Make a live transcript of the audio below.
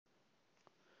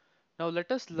Now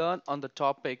let us learn on the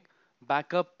topic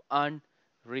backup and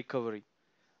recovery.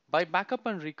 By backup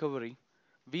and recovery,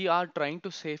 we are trying to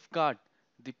safeguard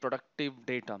the productive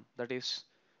data. That is,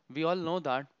 we all know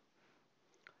that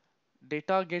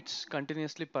data gets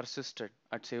continuously persisted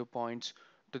at save points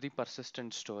to the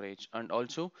persistent storage, and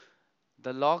also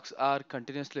the logs are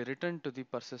continuously written to the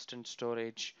persistent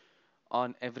storage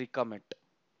on every commit.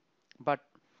 But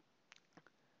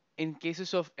in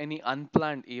cases of any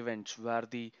unplanned events where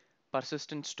the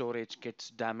persistent storage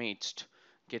gets damaged,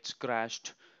 gets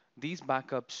crashed, these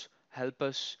backups help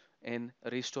us in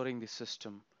restoring the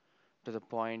system to the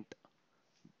point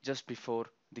just before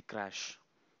the crash.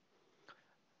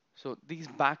 So these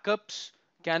backups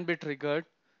can be triggered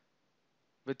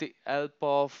with the help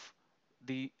of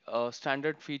the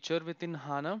standard feature within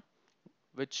HANA,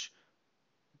 which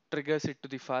triggers it to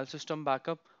the file system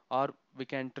backup, or we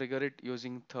can trigger it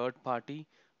using third party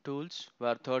tools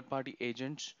where third party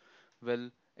agents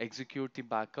will execute the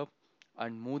backup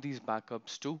and move these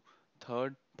backups to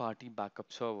third party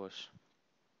backup servers.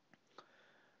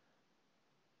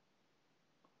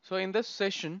 So in this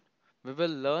session, we will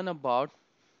learn about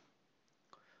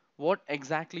what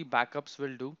exactly backups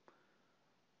will do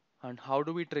and how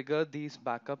do we trigger these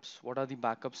backups, what are the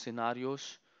backup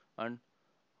scenarios, and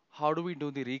how do we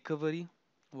do the recovery,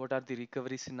 what are the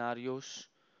recovery scenarios,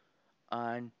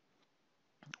 and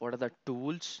what are the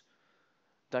tools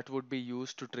that would be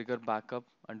used to trigger backup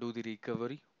and do the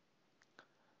recovery,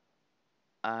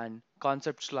 and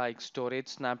concepts like storage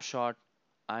snapshot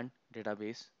and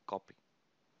database copy.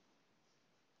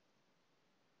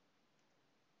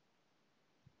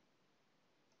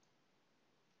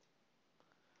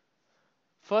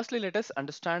 Firstly, let us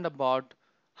understand about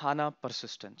HANA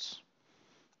persistence.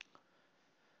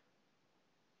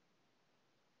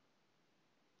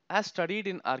 As studied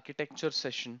in architecture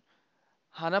session,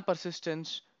 HANA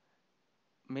persistence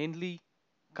mainly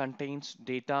contains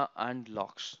data and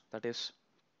logs. That is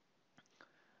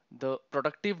the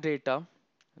productive data,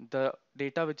 the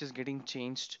data which is getting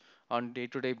changed on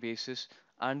day-to-day basis,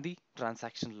 and the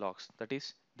transaction logs, that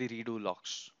is the redo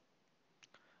logs.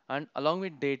 And along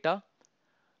with data,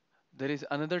 there is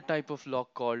another type of log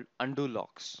called undo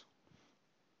logs.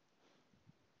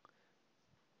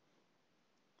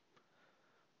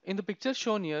 In the picture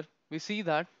shown here, we see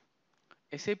that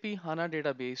SAP HANA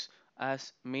database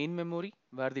as main memory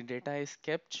where the data is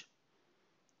kept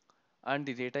and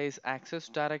the data is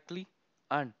accessed directly,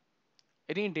 and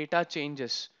any data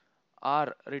changes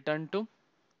are returned to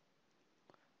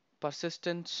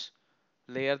persistence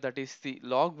layer, that is the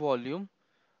log volume,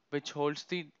 which holds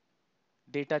the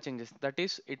data changes, that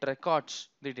is it records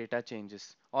the data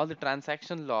changes. All the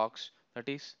transaction logs, that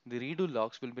is the redo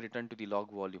logs, will be returned to the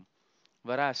log volume,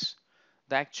 whereas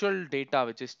the actual data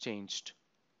which is changed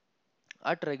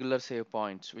at regular save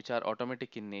points, which are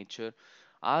automatic in nature,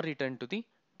 are returned to the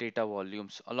data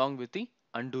volumes along with the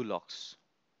undo logs.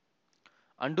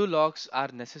 Undo logs are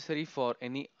necessary for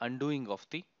any undoing of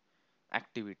the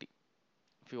activity.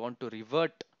 If you want to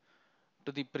revert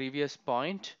to the previous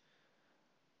point,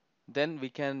 then we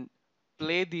can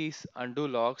play these undo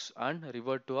logs and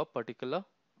revert to a particular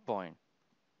point.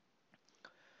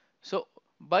 So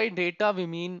by data, we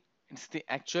mean it's the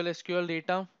actual SQL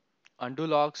data, undo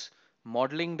logs,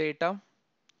 modeling data,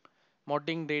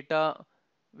 modeling data,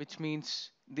 which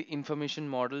means the information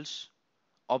models,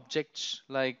 objects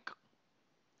like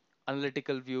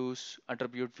analytical views,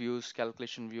 attribute views,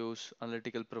 calculation views,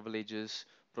 analytical privileges,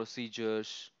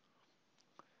 procedures,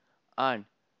 and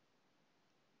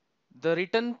the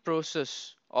written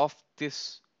process of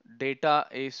this data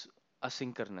is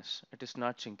asynchronous. It is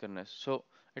not synchronous. So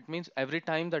it means every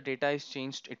time the data is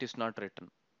changed, it is not written.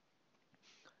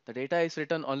 The data is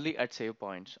written only at save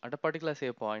points. At a particular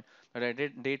save point,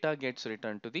 the data gets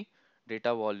returned to the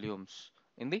data volumes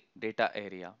in the data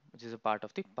area, which is a part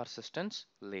of the persistence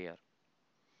layer.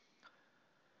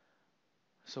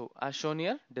 So as shown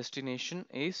here, destination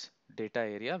is data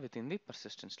area within the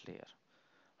persistence layer.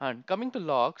 And coming to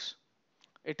logs,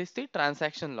 it is the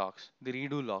transaction logs, the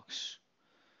redo logs,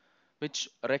 which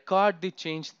record the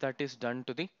change that is done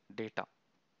to the data.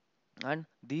 And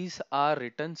these are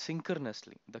written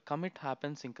synchronously. The commit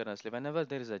happens synchronously. Whenever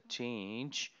there is a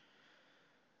change,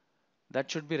 that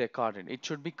should be recorded. It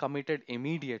should be committed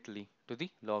immediately to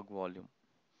the log volume.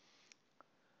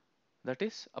 That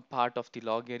is a part of the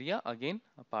log area, again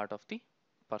a part of the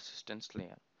persistence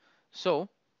layer. So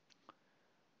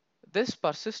this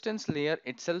persistence layer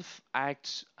itself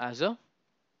acts as a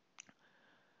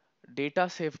data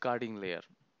safeguarding layer,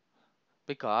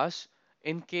 because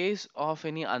in case of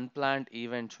any unplanned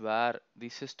event where the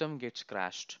system gets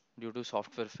crashed due to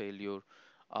software failure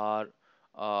or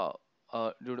uh,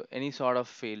 due to any sort of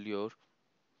failure,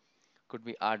 could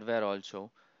be hardware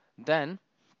also, then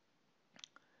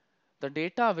the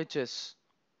data which is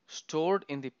stored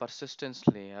in the persistence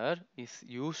layer is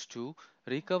used to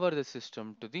recover the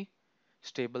system to the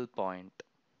stable point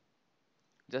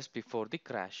just before the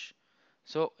crash.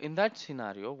 So in that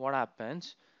scenario, what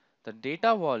happens? The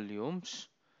data volumes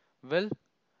will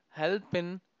help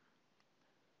in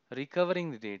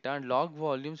recovering the data, and log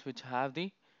volumes which have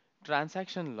the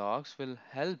transaction logs will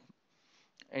help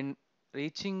in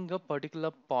reaching a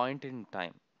particular point in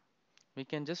time. We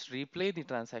can just replay the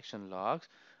transaction logs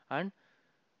and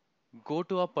go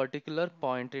to a particular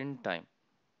point in time.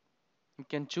 You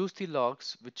can choose the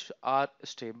logs which are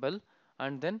stable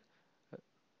and then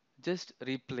just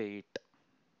replay it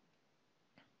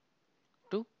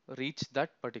to reach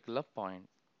that particular point.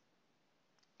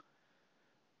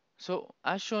 So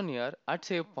as shown here, at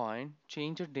save point,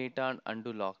 changed data and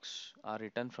undo logs are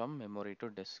written from memory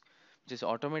to disk, which is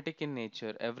automatic in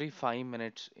nature. Every 5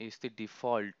 minutes is the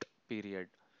default period.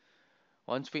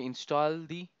 Once we install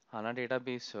the HANA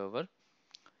database server,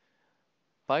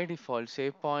 by default,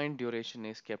 save point duration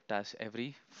is kept as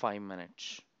every 5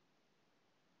 minutes.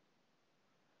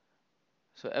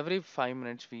 So every 5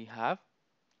 minutes we have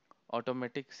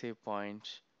automatic save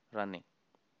points running.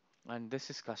 And this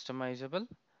is customizable.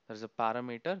 There's a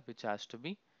parameter which has to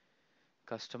be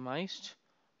customized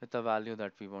with the value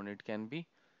that we want. It can be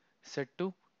set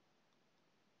to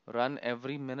run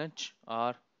every minute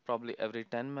or probably every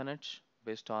 10 minutes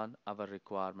based on our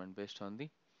requirement, based on the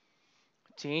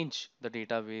change the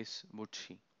database would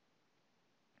see.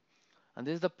 And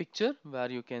this is the picture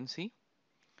where you can see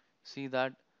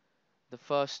that the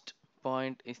first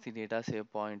point is the data save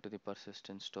point to the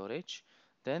persistent storage.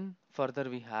 Then further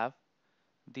we have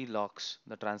the logs,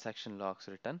 the transaction logs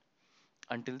written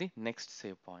until the next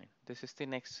save point. This is the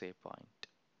next save point.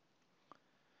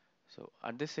 So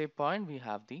at this save point, we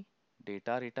have the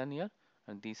data written here,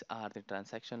 and these are the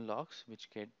transaction logs which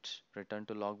gets returned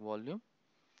to log volume.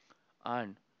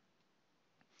 And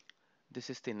this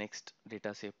is the next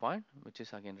data save point, which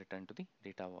is again returned to the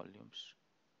data volumes.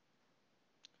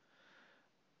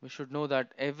 We should know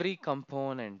that every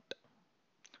component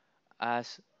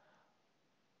has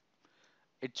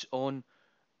its own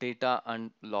data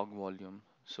and log volume.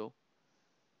 So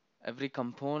every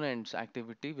component's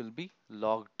activity will be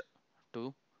logged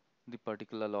to the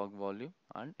particular log volume,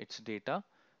 and its data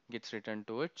gets returned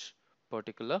to its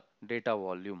particular data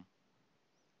volume.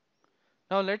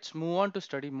 Now let's move on to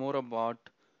study more about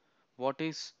what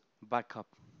is backup.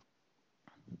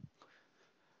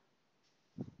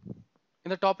 In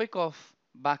the topic of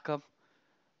backup,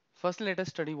 firstly let us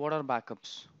study what are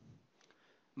backups.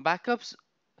 Backups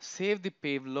save the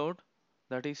payload,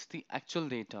 that is the actual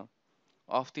data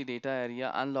of the data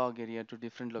area and log area, to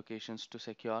different locations to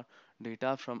secure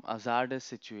data from hazardous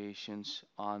situations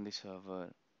on the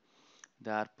server.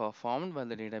 They are performed while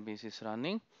the database is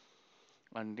running,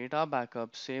 and data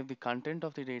backups save the content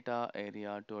of the data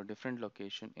area to a different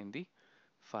location in the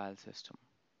file system.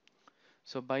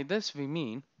 So by this we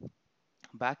mean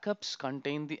backups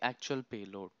contain the actual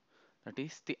payload, that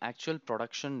is the actual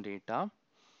production data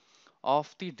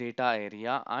of the data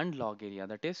area and log area.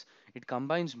 That is, it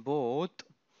combines both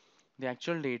the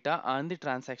actual data and the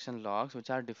transaction logs, which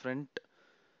are different,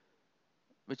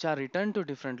 which are returned to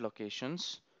different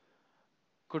locations.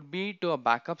 Could be to a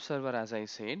backup server, as I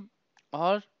said,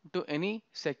 or to any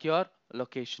secure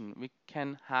location. We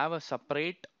can have a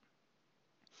separate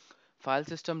file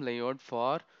system layout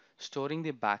for storing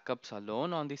the backups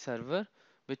alone on the server,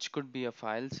 which could be a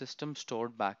file system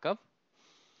stored backup,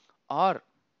 or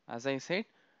as I said,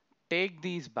 take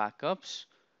these backups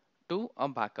to a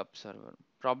backup server.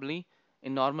 Probably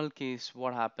in normal case,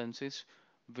 what happens is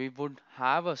we would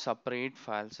have a separate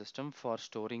file system for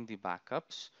storing the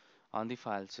backups on the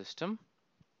file system.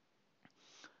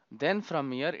 Then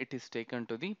from here, it is taken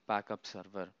to the backup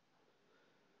server.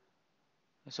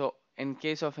 So in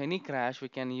case of any crash, we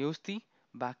can use the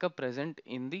backup present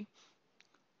in the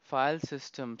file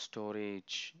system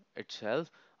storage itself,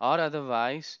 or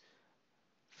otherwise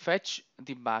fetch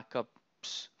the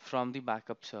backups from the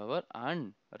backup server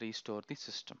and restore the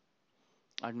system.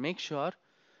 And make sure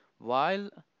while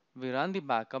we run the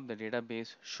backup, the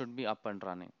database should be up and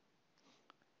running.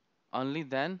 Only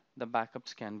then the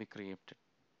backups can be created.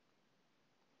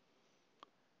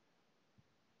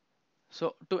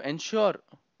 So to ensure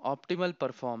optimal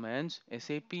performance,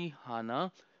 SAP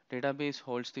HANA database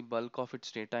holds the bulk of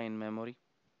its data in memory.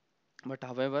 But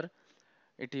however,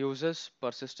 it uses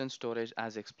persistent storage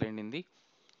as explained in the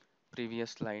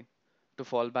previous slide. to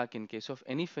fall back in case of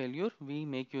any failure, we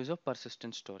make use of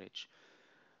persistent storage.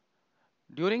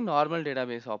 During normal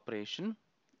database operation,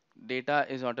 data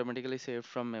is automatically saved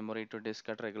from memory to disk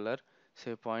at regular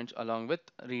save points along with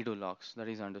redo logs. That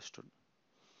is understood.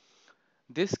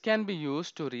 This can be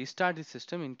used to restart the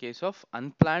system in case of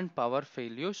unplanned power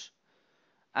failures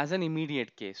as an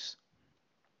immediate case.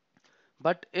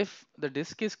 But if the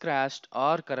disk is crashed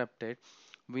or corrupted,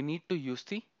 we need to use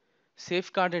the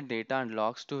safeguarded data and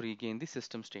logs to regain the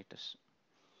system status.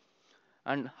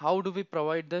 And how do we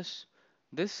provide this?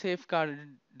 This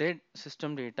safeguarded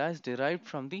system data is derived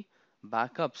from the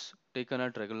backups taken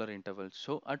at regular intervals.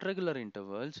 So at regular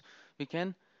intervals, we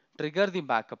can trigger the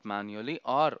backup manually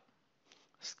or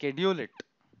schedule it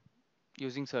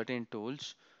using certain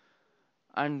tools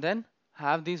and then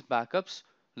have these backups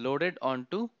loaded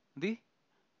onto the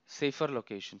safer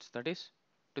locations, that is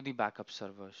to the backup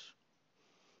servers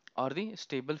or the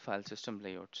stable file system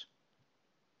layouts.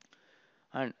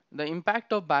 And the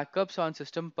impact of backups on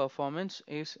system performance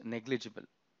is negligible.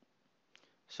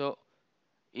 So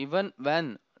even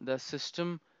when the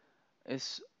system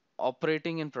is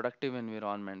operating in productive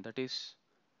environment, that is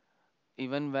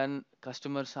even when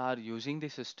customers are using the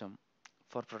system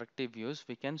for productive use,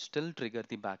 we can still trigger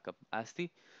the backup as the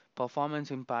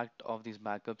performance impact of these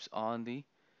backups on the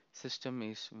system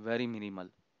is very minimal.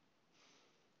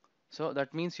 So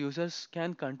that means users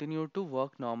can continue to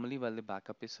work normally while the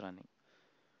backup is running.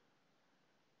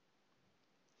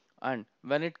 And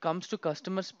when it comes to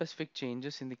customer specific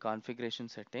changes in the configuration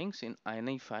settings in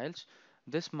INI files,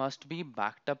 this must be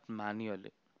backed up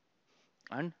manually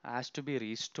and has to be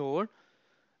restored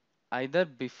either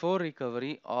before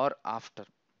recovery or after.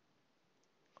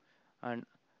 And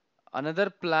another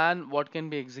plan what can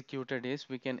be executed is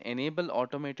we can enable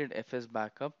automated FS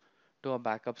backup to a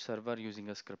backup server using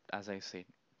a script, as I said.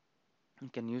 You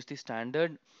can use the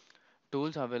standard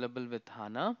tools available with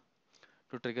HANA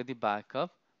to trigger the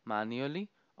backup manually,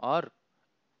 or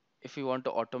if you want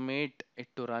to automate it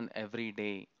to run every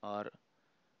day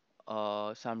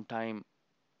or sometime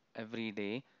every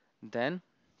day, then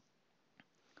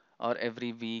or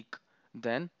every week,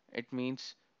 then it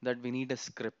means that we need a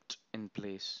script in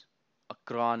place, a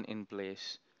cron in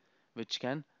place, which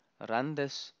can run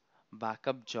this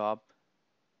backup job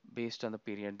based on the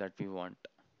period that we want.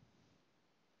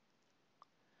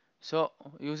 So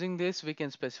using this, we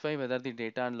can specify whether the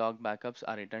data and log backups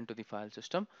are returned to the file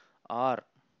system or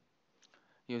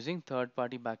using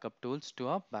third-party backup tools to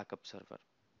a backup server.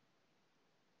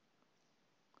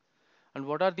 And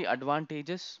what are the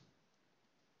advantages?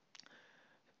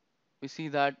 We see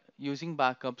that using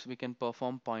backups, we can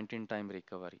perform point-in-time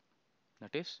recovery.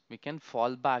 That is, we can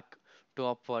fall back to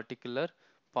a particular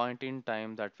point in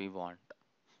time that we want.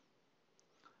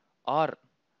 Or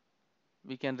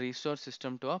we can restore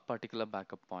system to a particular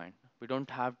backup point. We don't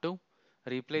have to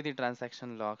replay the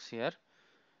transaction logs here.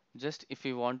 Just if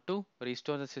we want to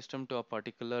restore the system to a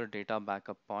particular data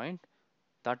backup point,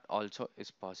 that also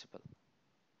is possible.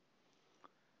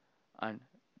 And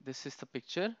this is the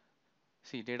picture.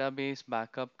 See, database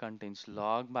backup contains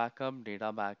log backup,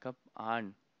 data backup,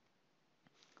 and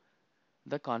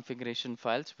the configuration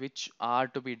files which are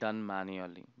to be done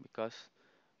manually, because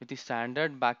with the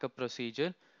standard backup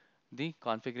procedure, the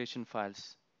configuration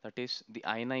files, that is the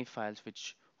INI files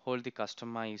which hold the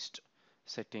customized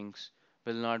settings,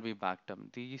 will not be backed up.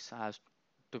 These has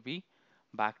to be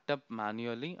backed up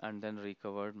manually and then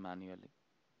recovered manually.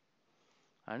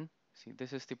 And see,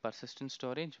 this is the persistent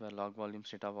storage where log volumes,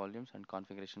 data volumes, and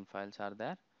configuration files are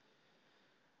there.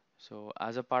 So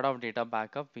as a part of data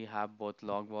backup, we have both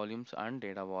log volumes and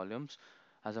data volumes.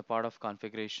 As a part of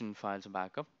configuration files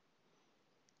backup,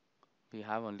 we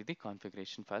have only the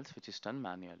configuration files, which is done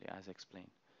manually as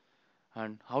explained.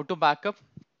 And how to backup?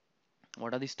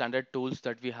 What are the standard tools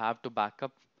that we have to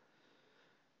backup?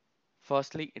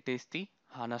 Firstly, it is the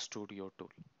HANA Studio tool.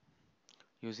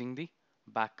 Using the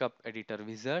backup editor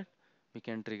wizard, we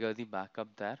can trigger the backup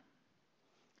there.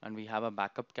 And we have a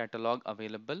backup catalog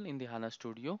available in the HANA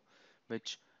Studio,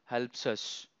 which helps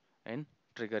us in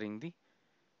triggering the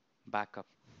backup.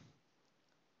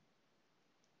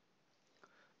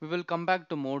 We will come back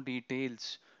to more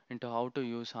details into how to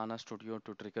use HANA Studio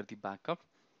to trigger the backup,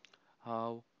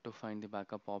 how to find the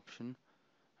backup option,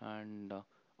 and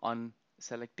on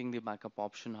selecting the backup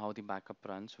option, how the backup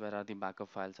runs, where are the backup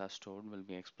files are stored will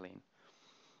be explained.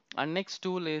 And next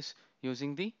tool is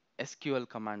using the SQL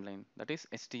command line, that is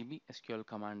STB SQL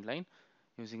command line.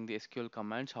 Using the SQL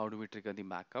commands, how do we trigger the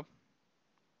backup,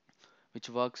 which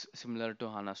works similar to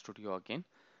HANA Studio again.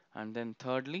 And then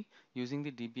thirdly, using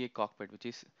the DBA Cockpit, which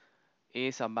is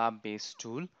a SAP based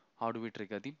tool, how do we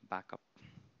trigger the backup.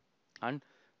 And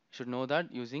you should know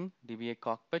that using DBA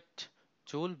Cockpit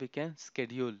tool, we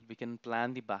can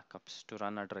plan the backups to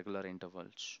run at regular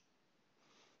intervals.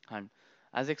 And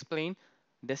as explained,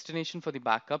 destination for the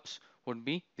backups would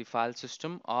be the file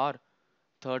system or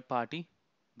third-party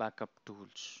backup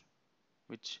tools,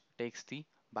 which takes the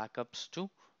backups to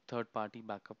third-party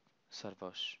backup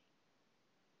servers.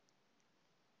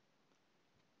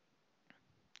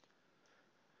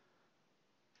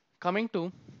 Coming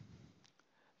to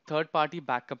third-party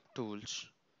backup tools,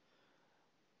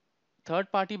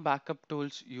 third-party backup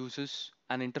tools uses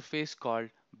an interface called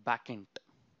backend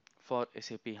for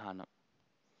SAP HANA,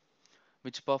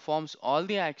 which performs all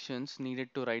the actions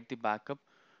needed to write the backup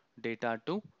data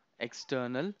to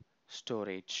external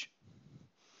storage.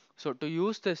 So to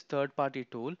use this third-party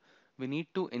tool, we need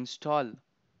to install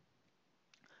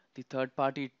the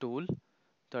third-party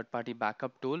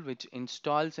backup tool, which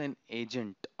installs an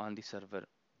agent on the server.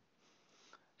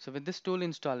 So with this tool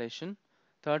installation,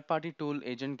 third-party tool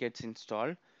agent gets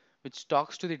installed, which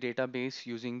talks to the database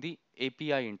using the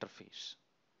API interface.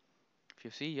 If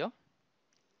you see here,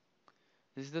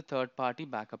 this is the third-party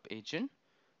backup agent,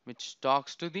 which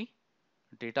talks to the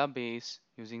database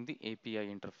using the API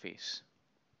interface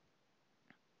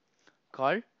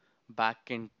called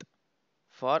backend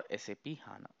for SAP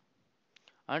HANA.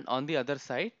 And on the other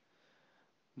side,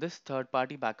 this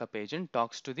third-party backup agent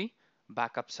talks to the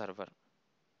backup server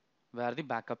where the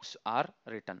backups are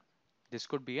written. This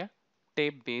could be a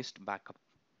tape-based backup.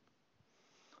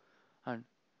 And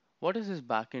what is this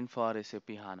backend for SAP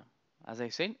HANA? As I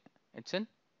said, it's an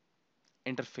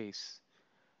interface.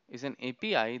 It's an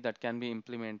API that can be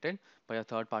implemented by a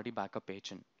third-party backup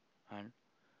agent. And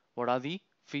what are the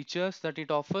features that it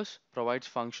offers? Provides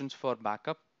functions for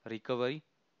backup, recovery,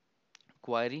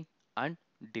 query, and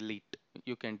delete.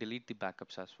 You can delete the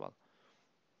backups as well.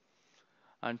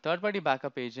 And third-party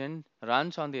backup agent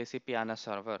runs on the SAP HANA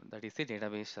server, that is the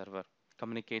database server,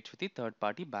 communicates with the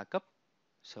third-party backup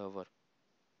server.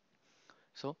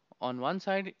 So on one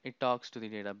side, it talks to the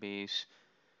database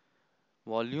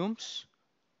volumes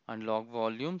and log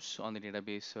volumes on the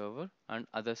database server, and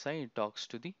other side it talks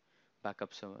to the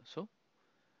backup server. So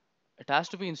it has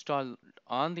to be installed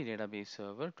on the database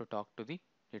server to talk to the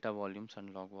data volumes and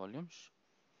log volumes.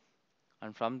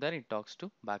 And from there it talks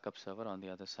to backup server on the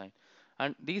other side.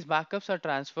 And these backups are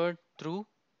transferred through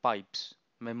pipes,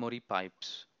 memory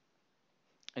pipes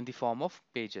in the form of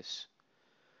pages.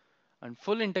 And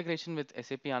full integration with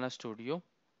SAP HANA Studio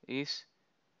is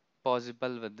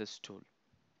possible with this tool.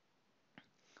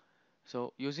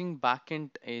 So using backend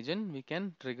agent, we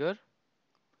can trigger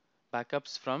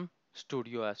backups from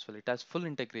Studio as well. It has full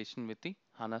integration with the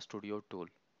HANA Studio tool.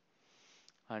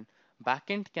 And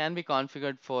backend can be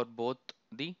configured for both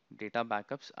the data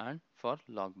backups and for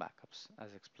log backups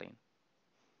as explained.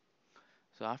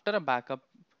 So after a backup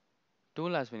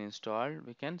tool has been installed,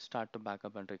 we can start to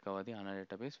backup and recover the HANA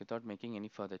database without making any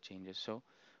further changes. So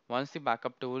once the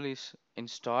backup tool is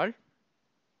installed,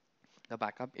 the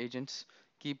backup agents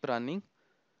keep running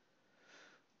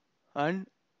and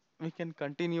we can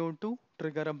continue to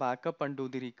trigger a backup and do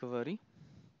the recovery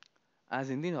as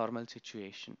in the normal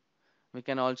situation. We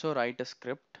can also write a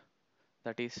script,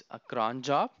 that is a cron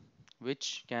job,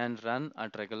 which can run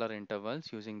at regular intervals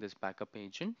using this backup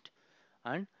agent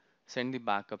and send the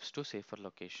backups to safer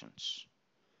locations,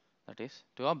 that is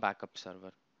to a backup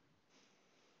server.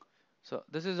 So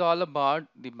this is all about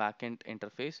the backend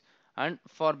interface, and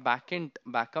for backend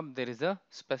backup there is a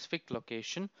specific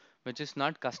location which is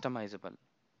not customizable.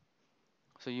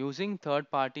 So using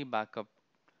third-party backup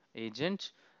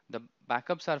agents, the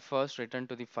backups are first written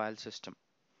to the file system,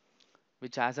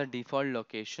 which has a default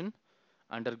location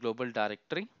under global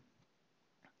directory,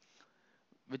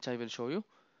 which I will show you.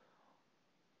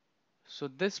 So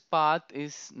this path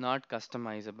is not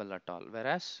customizable at all.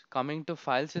 Whereas coming to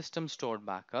file system stored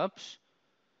backups,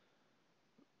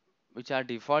 which are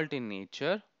default in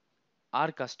nature,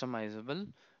 are customizable.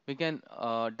 We can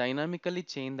dynamically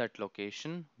change that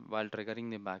location while triggering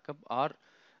the backup, or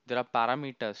there are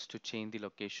parameters to change the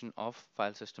location of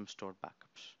file system stored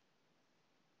backups.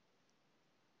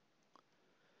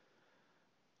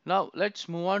 Now let's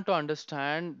move on to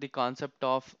understand the concept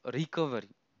of recovery.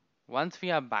 Once we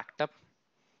have backed up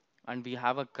and we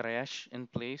have a crash in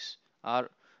place, or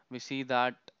we see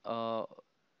that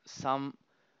some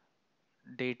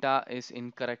data is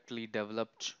incorrectly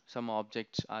developed, some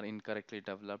objects are incorrectly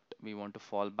developed, we want to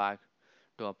fall back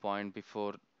to a point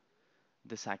before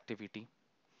this activity,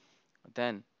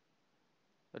 then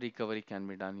recovery can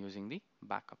be done using the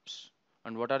backups.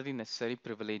 And what are the necessary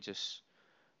privileges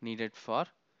needed for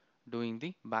doing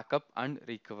the backup and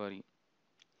recovery?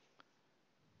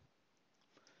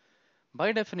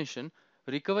 By definition,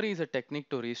 recovery is a technique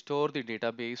to restore the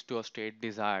database to a state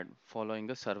desired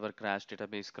following a server crash,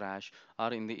 database crash,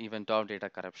 or in the event of data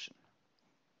corruption.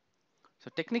 So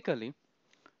technically,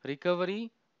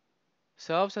 recovery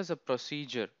serves as a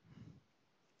procedure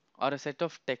or a set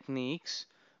of techniques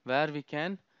where we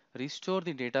can restore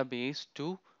the database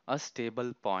to a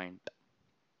stable point.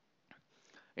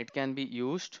 It can be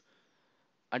used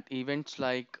at events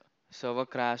like server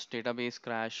crash, database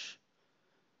crash,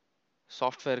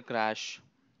 software crash,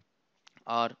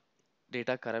 or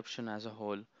data corruption as a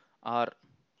whole, or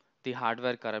the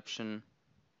hardware corruption.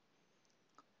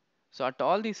 So at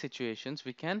all these situations,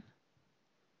 we can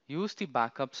use the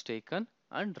backups taken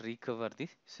and recover the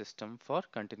system for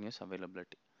continuous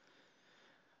availability.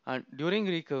 And during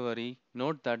recovery,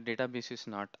 note that database is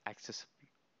not accessible.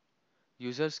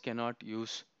 Users cannot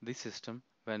use the system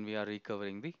when we are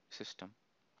recovering the system.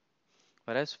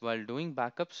 Whereas while doing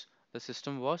backups, the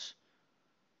system was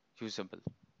usable.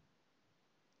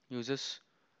 Users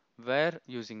were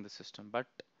using the system, but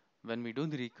when we do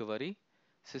the recovery,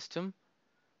 system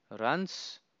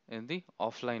runs in the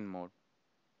offline mode,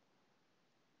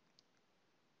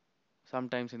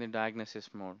 sometimes in the diagnosis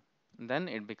mode. Then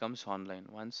it becomes online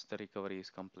once the recovery is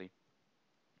complete.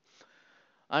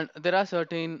 And there are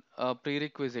certain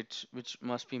prerequisites which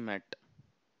must be met.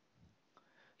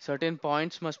 Certain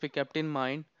points must be kept in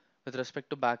mind with respect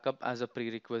to backup as a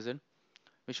prerequisite.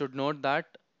 We should note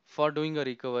that for doing a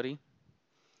recovery,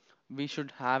 we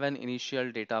should have an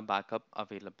initial data backup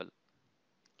available.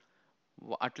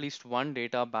 At least one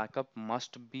data backup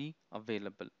must be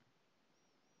available.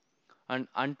 And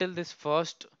until this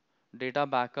first data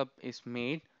backup is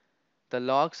made, the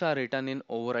logs are written in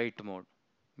overwrite mode.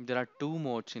 There are two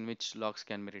modes in which logs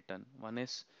can be written. One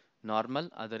is normal,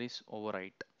 other is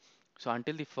overwrite. So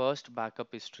until the first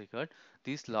backup is triggered,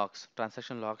 these logs,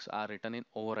 transaction logs, are written in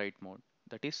overwrite mode,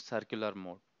 that is circular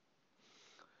mode.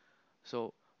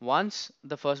 So once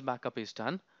the first backup is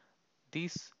done,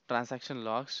 these transaction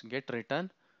logs get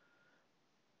written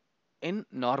in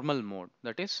normal mode.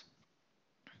 That is,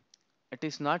 it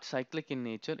is not cyclic in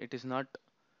nature, it is not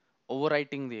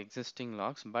overwriting the existing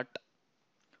logs, but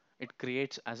it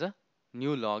creates as a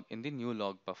new log in the new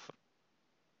log buffer.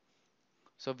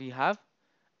 So we have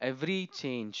every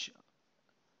change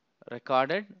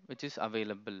recorded which is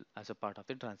available as a part of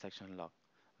the transaction log.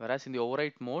 Whereas in the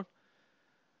overwrite mode,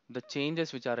 the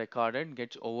changes which are recorded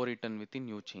gets overwritten with the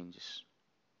new changes.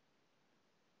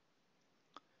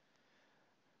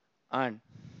 And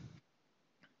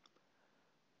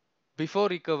before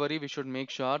recovery, we should make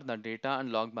sure that data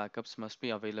and log backups must be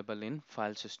available in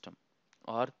file system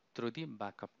or through the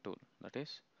backup tool. That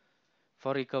is,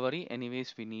 for recovery,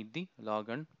 anyways, we need the log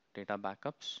and data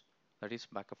backups, that is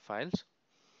backup files.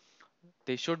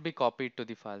 They should be copied to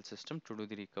the file system to do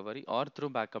the recovery, or through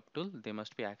backup tool, they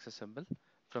must be accessible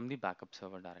from the backup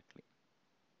server directly.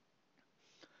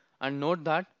 And note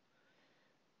that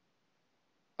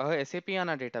a SAP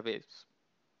HANA database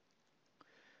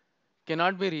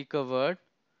cannot be recovered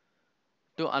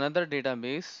to another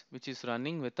database which is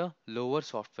running with a lower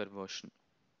software version.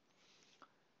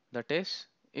 That is,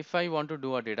 if I want to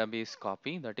do a database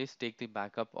copy, that is take the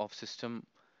backup of system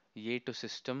A to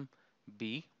system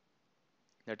B,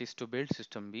 that is to build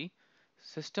system B.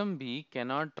 System B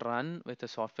cannot run with a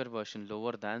software version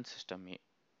lower than system A.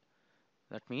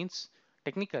 That means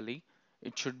technically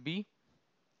it should be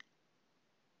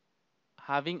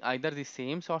having either the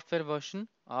same software version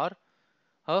or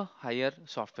a higher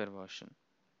software version.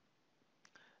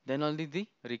 Then only the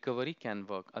recovery can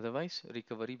work. Otherwise,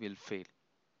 recovery will fail.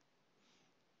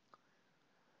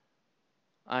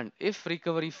 And if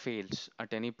recovery fails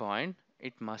at any point,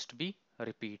 it must be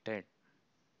repeated.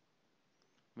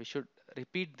 We should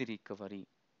repeat the recovery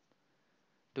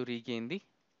to regain the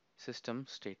system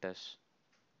status.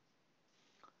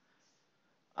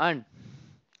 And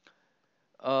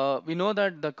we know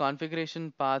that the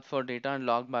configuration path for data and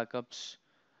log backups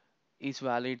is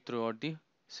valid throughout the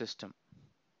system.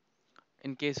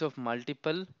 In case of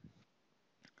multiple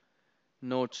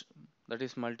nodes, that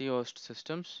is multi-host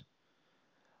systems,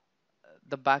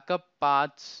 the backup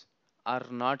paths are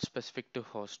not specific to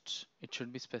hosts. It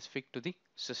should be specific to the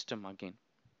system again.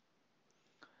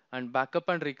 And backup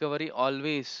and recovery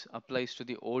always applies to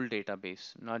the old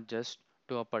database, not just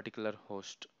to a particular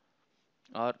host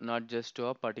or not just to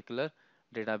a particular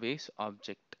database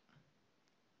object.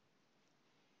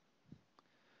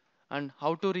 And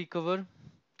how to recover?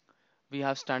 We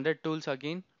have standard tools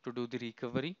again to do the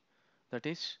recovery, that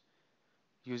is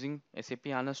using SAP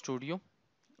HANA Studio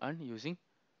and using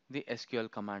the SQL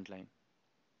command line,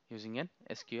 using an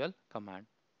SQL command.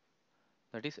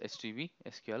 that is HTTP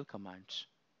SQL commands.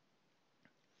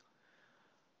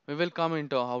 We will come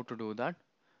into how to do that.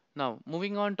 Now,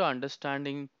 moving on to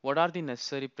understanding what are the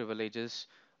necessary privileges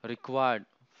required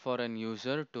for an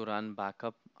user to run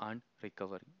backup and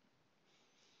recovery.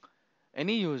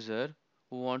 Any user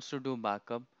who wants to do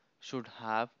backup should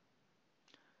have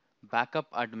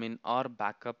backup admin or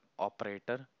backup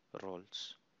operator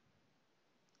roles.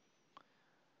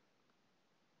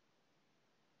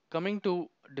 Coming to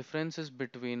differences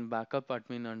between backup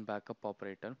admin and backup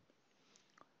operator,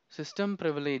 system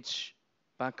privilege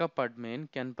backup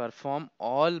admin can perform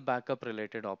all backup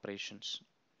related operations,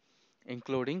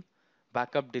 including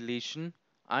backup deletion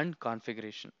and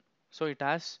configuration. So it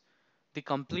has the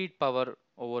complete power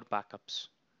over backups.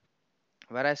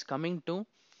 Whereas coming to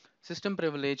system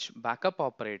privilege backup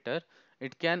operator,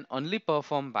 it can only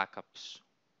perform backups.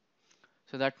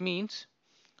 So that means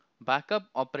backup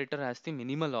operator has the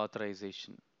minimal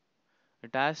authorization.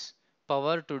 It has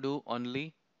power to do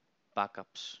only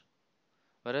backups.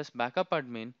 Whereas backup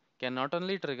admin can not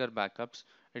only trigger backups,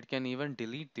 it can even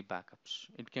delete the backups.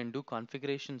 It can do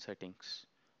configuration settings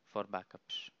for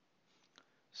backups.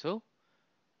 So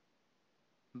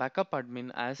backup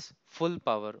admin has full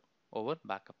power over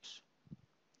backups.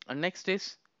 And next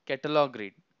is catalog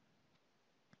read.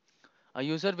 A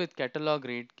user with catalog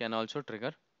read can also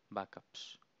trigger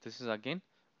backups. This is again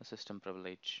a system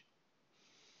privilege.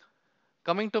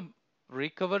 Coming to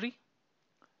recovery,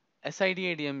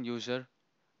 SIDADM user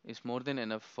is more than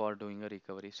enough for doing a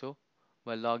recovery. So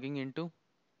while logging into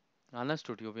HANA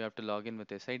Studio, we have to log in with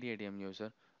SIDADM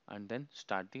user and then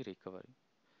start the recovery.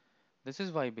 This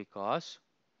is why, because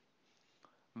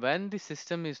when the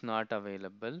system is not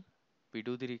available, we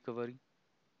do the recovery.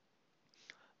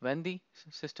 When the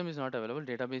system is not available,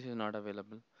 database is not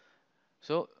available.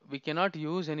 So we cannot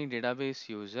use any database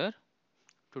user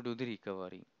to do the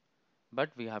recovery,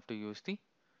 but we have to use the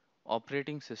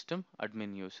operating system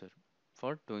admin user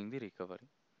for doing the recovery.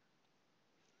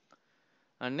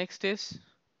 And next is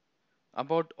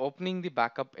about opening the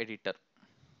backup editor.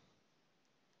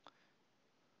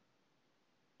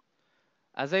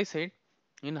 As I said,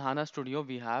 in HANA Studio,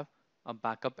 we have a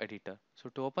backup editor. So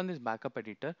to open this backup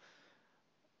editor,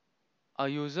 a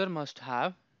user must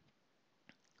have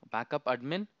backup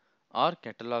admin or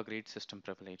catalog read system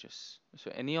privileges.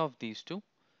 So any of these two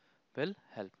will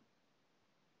help.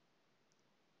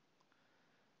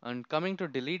 And coming to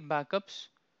delete backups,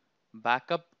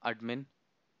 backup admin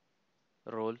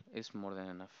role is more than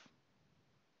enough.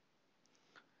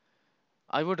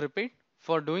 I would repeat,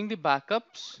 for doing the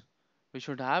backups, we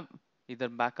should have either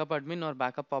backup admin or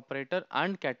backup operator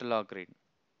and catalog read.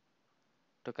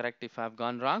 To correct if I have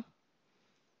gone wrong,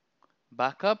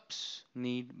 backups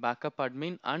need backup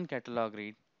admin and catalog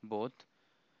read both.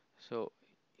 So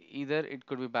either it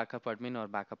could be backup admin or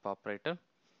backup operator.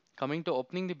 Coming to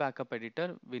opening the backup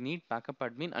editor, we need backup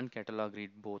admin and catalog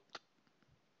read both.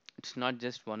 It's not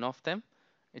just one of them,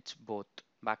 it's both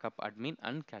backup admin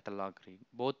and catalog read.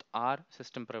 Both are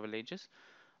system privileges,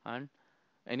 and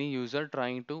any user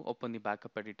trying to open the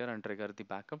backup editor and trigger the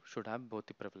backup should have both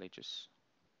the privileges.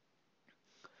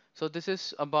 So this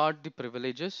is about the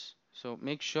privileges. So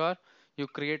make sure you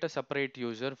create a separate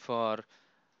user for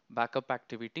backup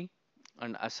activity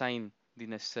and assign the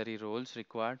necessary roles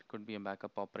required. Could be a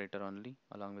backup operator only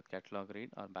along with catalog read,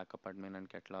 or backup admin and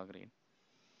catalog read.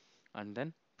 And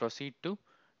then proceed to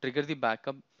trigger the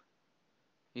backup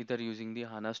either using the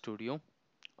HANA Studio,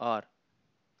 or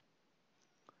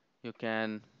you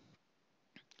can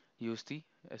use the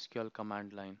SQL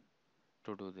command line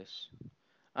to do this.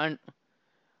 And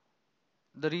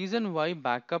the reason why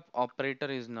backup operator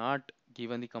is not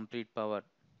given the complete power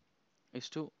is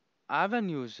to have an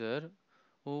user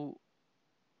who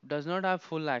does not have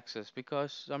full access,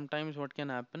 because sometimes what can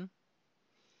happen,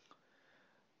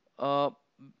 uh,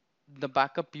 the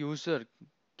backup user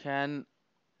can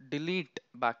delete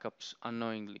backups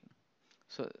unknowingly.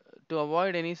 So to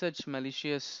avoid any such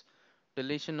malicious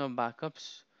deletion of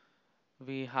backups,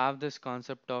 we have this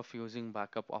concept of using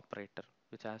backup operator,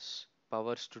 which has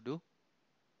powers to do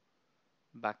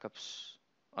backups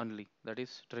only, that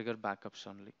is trigger backups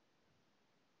only.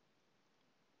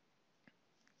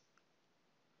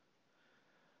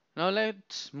 Now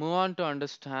let's move on to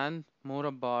understand more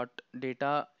about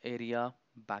data area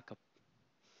backup.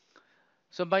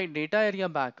 So by data area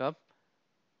backup,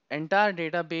 entire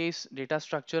database data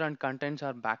structure and contents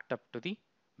are backed up to the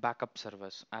backup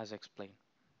servers as explained.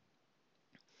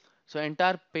 So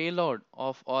entire payload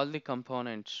of all the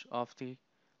components of the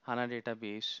HANA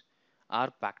database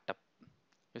are backed up.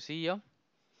 You see here,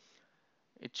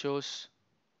 it shows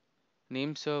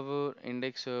name server,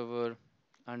 index server,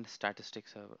 and statistic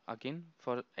server. Again,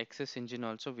 for Access engine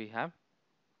also we have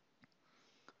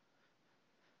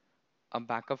a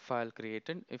backup file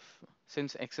created. If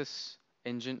since Access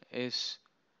engine is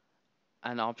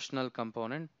an optional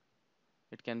component,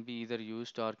 it can be either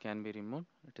used or can be removed.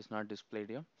 It is not displayed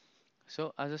here.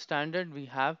 So as a standard, we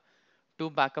have two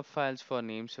backup files for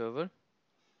name server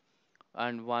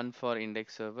and one for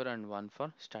index server and one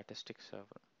for statistic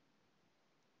server.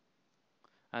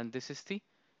 And this is the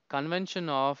convention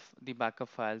of the backup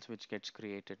files which gets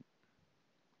created.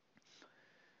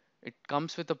 It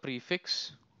comes with a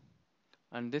prefix,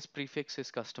 and this prefix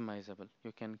is customizable.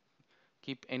 You can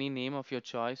keep any name of your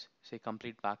choice, say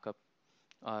complete backup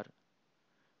or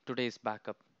today's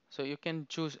backup. So you can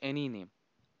choose any name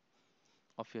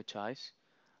of your choice,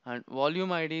 and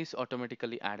volume ID is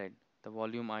automatically added. The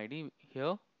volume ID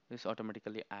here is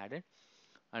automatically added,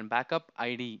 and backup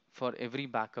ID for every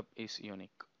backup is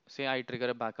unique. Say I trigger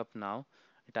a backup now,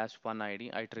 it has one ID.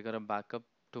 I trigger a backup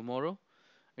tomorrow,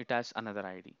 it has another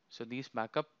ID. So these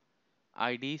backup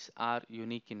IDs are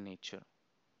unique in nature.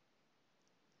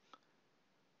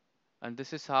 And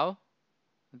this is how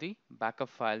the backup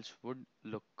files would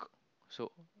look.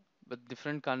 So with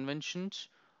different conventions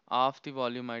of the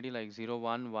volume ID like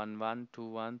 01, 11,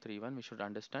 21, 31, we should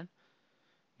understand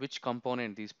which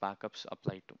component these backups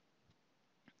apply to.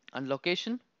 And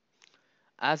location,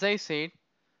 as I said,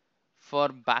 for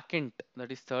backend,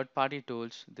 that is third party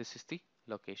tools, this is the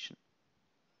location.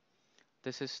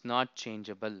 This is not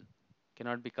changeable,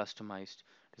 cannot be customized.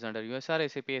 It is under USR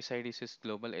SAP SIDSys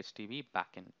Global STV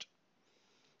backend.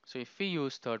 So if we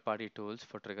use third party tools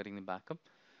for triggering the backup,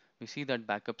 we see that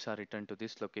backups are returned to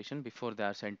this location before they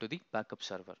are sent to the backup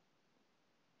server.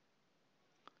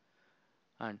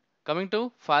 And coming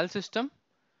to file system,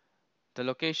 the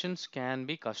locations can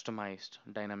be customized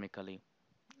dynamically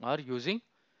or using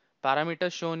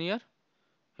parameters shown here.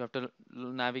 You have to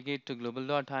navigate to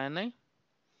global.ini,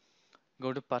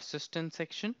 go to persistent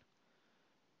section.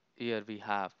 Here we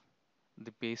have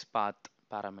the base path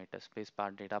parameters, base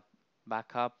path data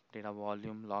backup, data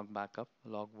volume, log backup,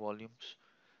 log volumes.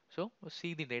 So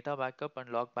see the data backup and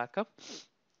log backup.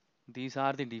 These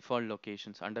are the default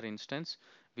locations. Under instance,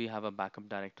 we have a backup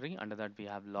directory. Under that, we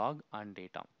have log and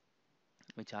data,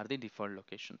 which are the default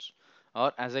locations.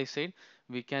 Or as I said,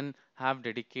 we can have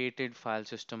dedicated file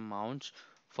system mounts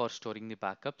for storing the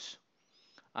backups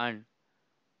and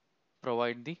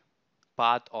provide the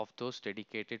path of those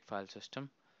dedicated file system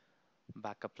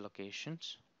backup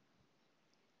locations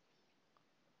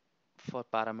for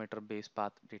parameter base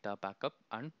path data backup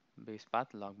and base path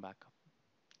log backup.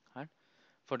 And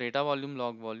for data volume,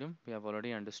 log volume, we have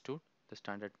already understood the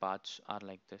standard paths are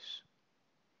like this,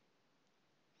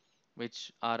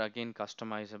 which are again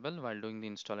customizable. While doing the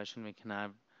installation, we can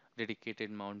have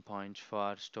dedicated mount points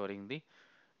for storing the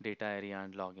data area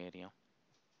and log area.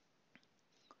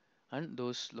 And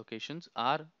those locations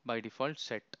are by default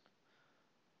set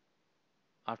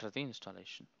after the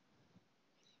installation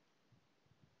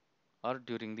or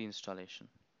during the installation.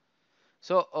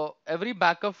 So every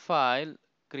backup file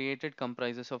created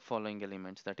comprises of following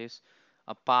elements, that is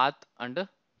a path and a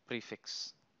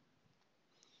prefix.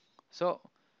 So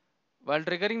while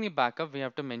triggering the backup, we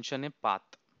have to mention a path.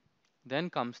 Then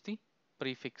comes the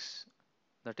prefix,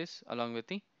 that is along with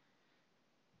the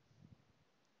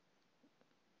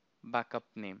backup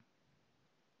name.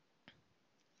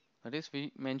 That is,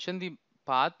 we mention the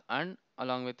path and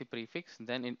along with the prefix,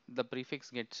 then the prefix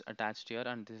gets attached here,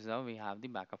 and this is how we have the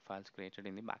backup files created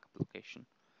in the backup location.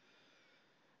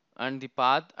 And the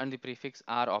path and the prefix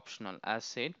are optional. As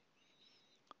said,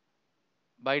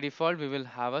 by default, we will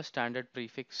have a standard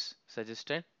prefix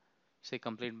suggested, say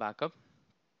complete backup.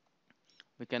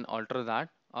 We can alter that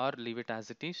or leave it as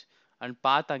it is. And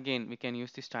path, again, we can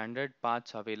use the standard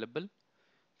paths available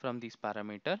from this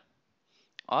parameter,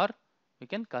 or we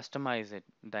can customize it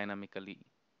dynamically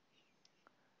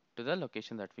to the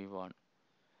location that we want.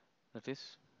 That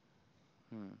is,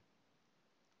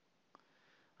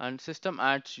 and system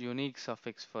adds unique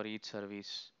suffix for each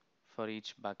service for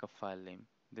each backup file name.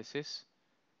 This is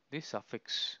the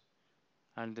suffix,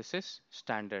 and this is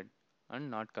standard and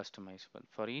not customizable.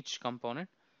 For each component,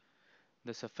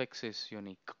 the suffix is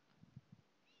unique,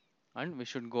 and we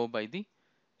should go by the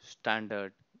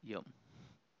standard here.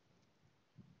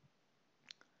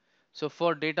 So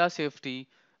for data safety,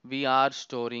 we are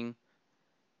storing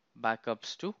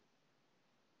backups to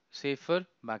safer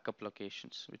backup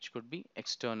locations, which could be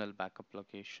external backup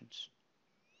locations.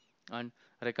 And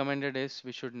recommended is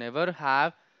we should never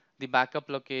have the backup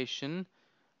location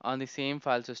on the same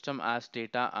file system as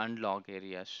data and log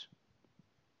areas.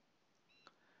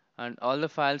 and all the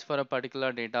files for a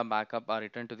particular data backup are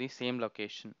written to the same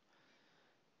location.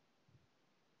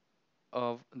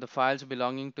 Of the files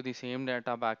belonging to the same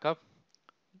data backup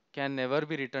can never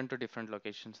be written to different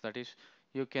locations. That is,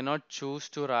 you cannot choose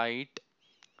to write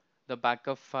the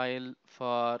backup file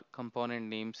for component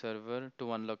name server to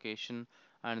one location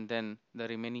and then the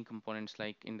remaining components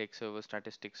like index server,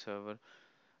 statistics server,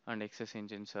 and access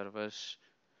engine servers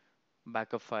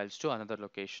backup files to another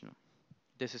location.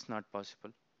 This is not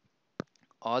possible.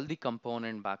 All the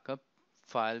component backup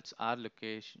files are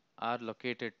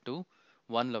located to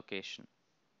one location.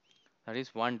 That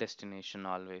is one destination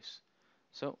always.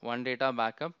 So one data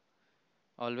backup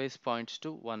always points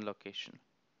to one location.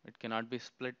 It cannot be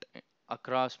split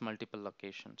across multiple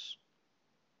locations.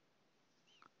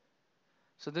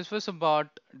 So this was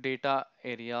about data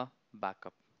area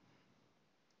backup.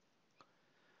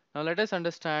 Now let us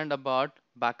understand about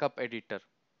backup editor,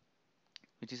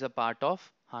 which is a part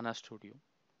of HANA Studio.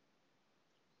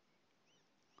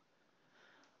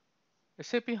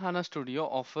 SAP HANA Studio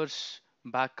offers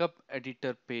backup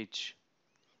editor page,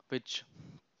 which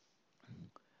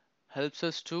helps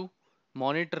us to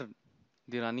monitor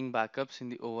the running backups in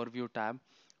the overview tab,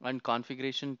 and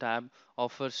configuration tab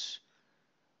offers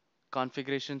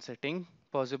configuration setting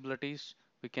possibilities.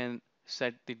 We can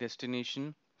set the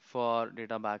destination for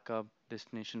data backup,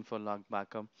 destination for log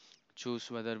backup,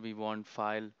 choose whether we want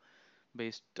file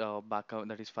based backup,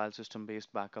 that is file system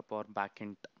based backup, or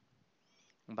backend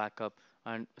backup,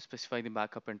 and specify the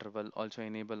backup interval, also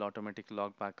enable automatic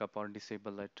log backup or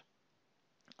disable it.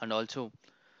 And also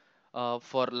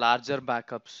for larger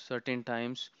backups, certain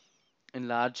times in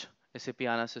large SAP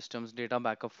HANA systems, data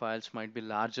backup files might be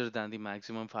larger than the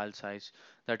maximum file size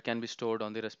that can be stored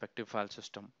on the respective file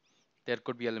system. There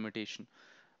could be a limitation.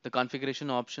 The configuration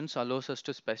options allows us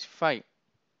to specify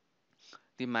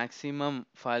the maximum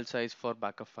file size for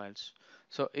backup files.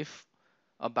 So if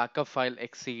a backup file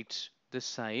exceeds this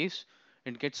size,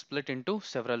 it gets split into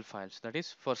several files. That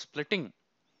is, for splitting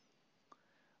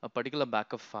a particular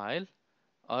backup file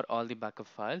or all the backup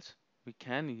files, we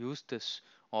can use this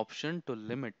option to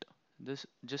limit this.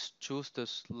 Just choose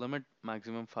this limit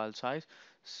maximum file size,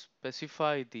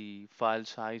 specify the file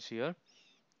size here,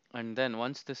 and then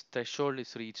once this threshold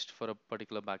is reached for a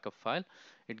particular backup file,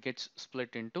 it gets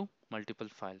split into multiple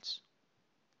files.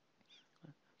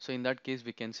 So in that case,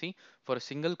 we can see for a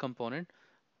single component,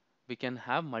 we can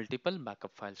have multiple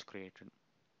backup files created.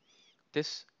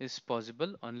 This is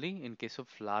possible only in case of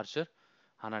larger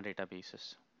HANA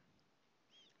databases.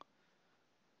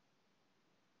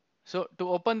 So to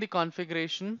open the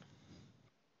configuration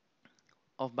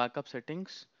of backup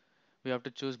settings, we have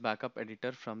to choose backup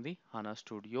editor from the HANA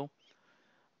Studio.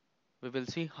 We will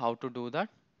see how to do that.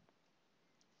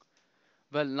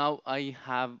 Well, now I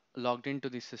have logged into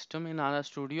the system in HANA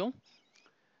Studio.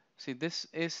 See, this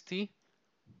is the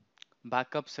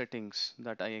backup settings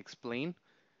that I explained.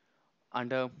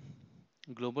 Under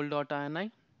global.ini,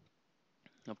 you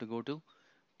have to go to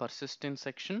persistent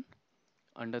section.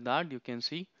 Under that, you can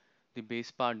see the base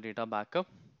path data backup.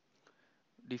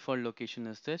 Default location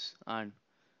is this, and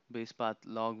base path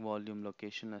log volume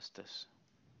location is this.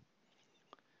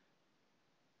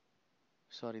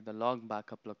 Sorry, the log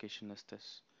backup location is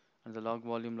this, and the log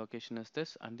volume location is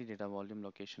this, and the data volume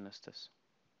location is this.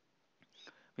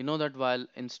 We know that while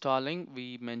installing,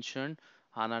 we mentioned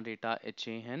HANA data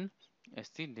HAN as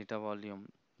the data volume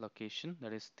location,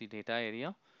 that is the data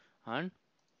area, and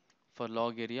for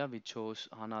log area, we chose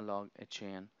HANA log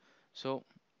HAN. So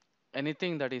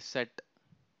anything that is set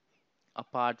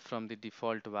apart from the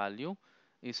default value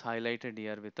is highlighted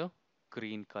here with a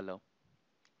green color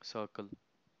circle.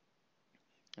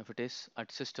 If it is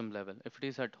at system level, if it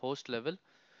is at host level,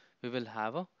 we will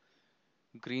have a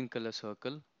green color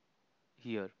circle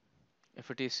here.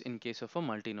 If it is in case of a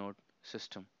multi-node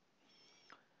system,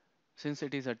 since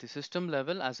it is at the system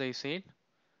level, as I said,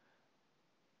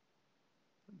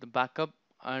 the backup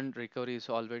and recovery is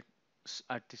always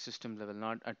at the system level,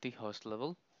 not at the host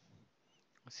level.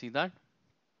 See that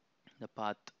the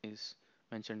path is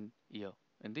mentioned here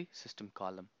in the system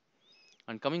column.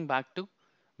 And coming back to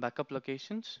backup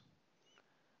locations,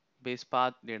 base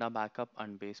path data backup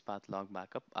and base path log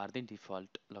backup are the default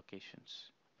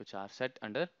locations, which are set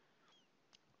under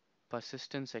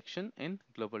persistent section in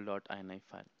global.ini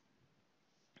file.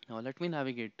 Now let me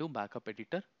navigate to backup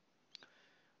editor.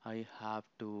 I have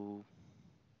to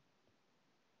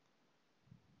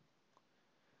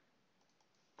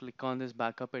click on this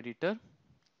backup editor.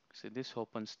 So this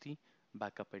opens the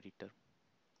backup editor,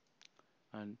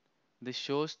 and this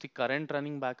shows the current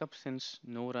running backup. Since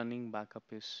no running backup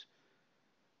is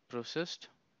processed,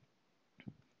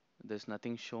 there's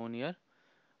nothing shown here,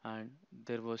 and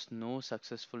there was no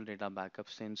successful data backup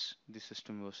since the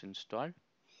system was installed,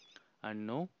 and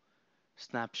no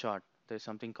snapshot. There's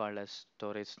something called as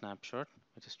storage snapshot,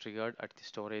 which is triggered at the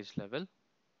storage level,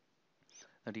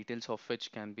 the details of which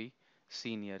can be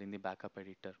seen here in the backup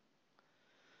editor.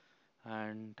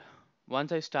 And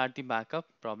once I start the backup,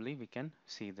 probably we can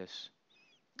see this.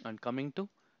 And coming to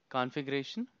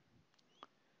configuration,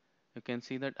 you can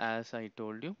see that as I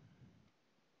told you,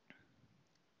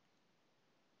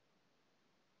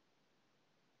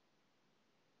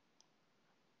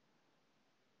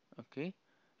 okay,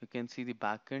 you can see the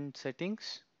backend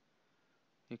settings.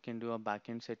 You can do a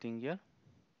backend setting here.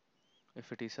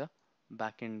 If it is a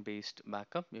backend based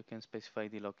backup, you can specify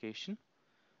the location.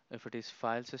 If it is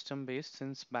file system based,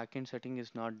 since backend setting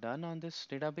is not done on this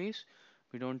database,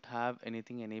 we don't have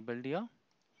anything enabled here.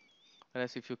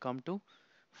 Whereas if you come to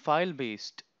file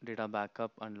based data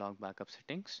backup and log backup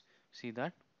settings, see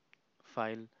that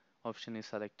file option is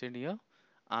selected here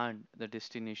and the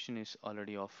destination is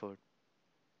already offered.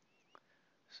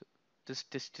 So this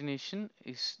destination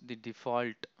is the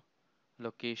default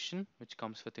location which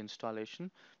comes with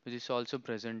installation, which is also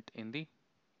present in the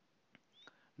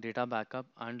data backup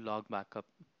and log backup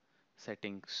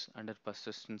settings under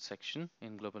persistence section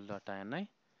in global.ini.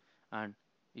 And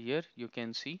here you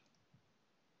can see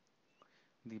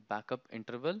the backup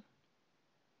interval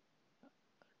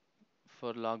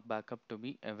for log backup to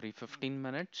be every 15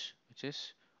 minutes, which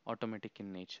is automatic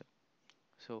in nature.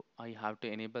 So I have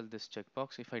to enable this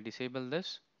checkbox. If I disable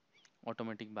this,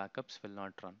 automatic backups will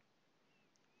not run.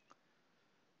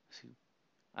 See,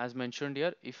 as mentioned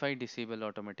here, if I disable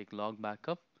automatic log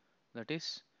backup, that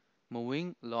is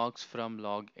moving logs from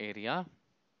log area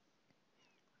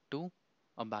to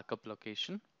a backup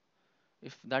location.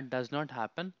 If that does not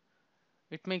happen,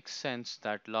 it makes sense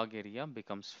that log area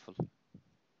becomes full.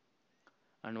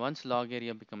 And once log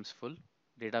area becomes full,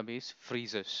 database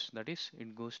freezes. That is,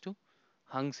 it goes to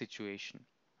hung situation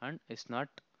and is not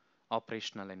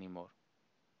operational anymore.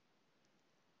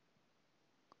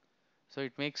 So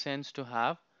it makes sense to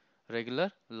have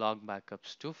regular log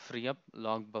backups to free up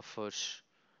log buffers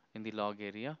in the log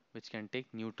area, which can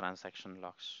take new transaction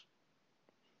logs.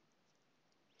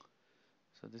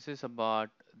 So this is about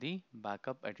the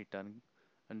backup editor.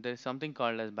 And there is something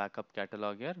called as backup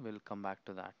catalog here. We'll come back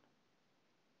to that.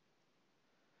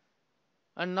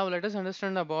 And now let us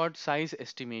understand about size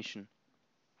estimation.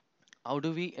 How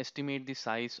do we estimate the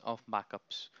size of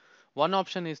backups? One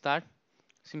option is that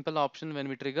simple option, when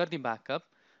we trigger the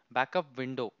backup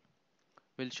window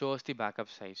will show us the backup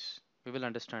size. We will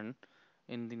understand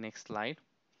in the next slide.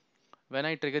 When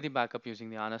I trigger the backup using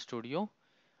the HANA Studio,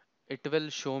 it will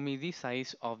show me the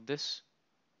size of this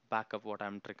backup what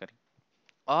I'm triggering.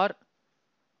 Or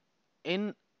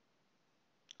in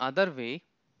other way,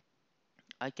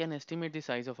 I can estimate the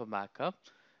size of a backup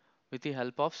with the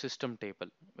help of system table,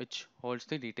 which holds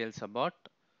the details about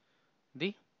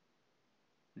the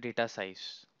data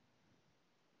size.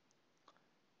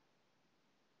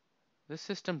 This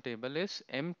system table is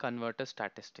M converter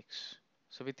statistics.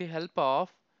 So with the help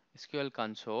of SQL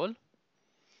console,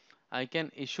 I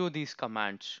can issue these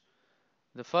commands.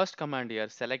 The first command here,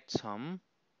 select sum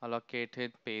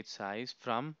allocated page size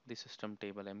from the system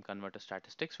table M converter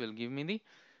statistics, will give me the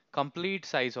complete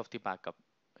size of the backup.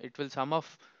 It will sum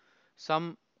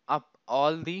up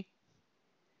all the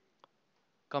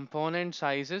component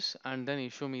sizes and then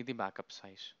issue me the backup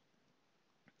size.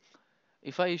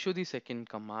 If I issue the second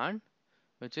command,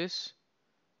 which is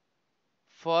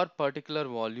for particular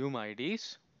volume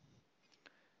IDs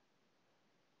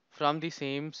from the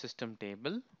same system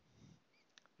table,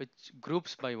 which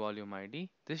groups by volume ID,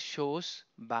 this shows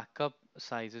backup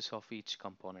sizes of each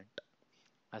component.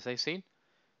 As I said,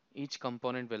 each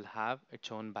component will have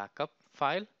its own backup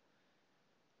file,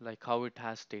 like how it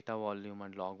has data volume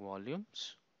and log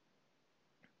volumes.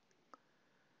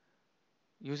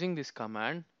 Using this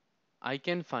command, I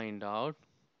can find out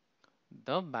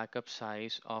the backup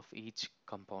size of each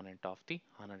component of the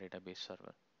HANA database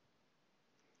server.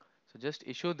 So just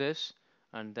issue this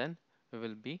and then we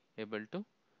will be able to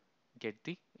get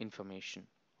the information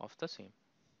of the same.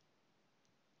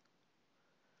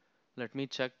 Let me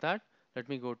check that. Let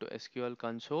me go to SQL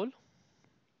console,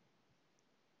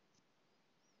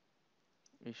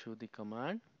 issue the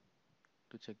command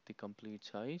to check the complete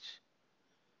size.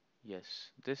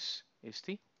 Yes, this is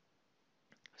the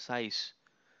size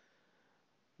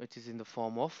which is in the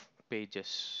form of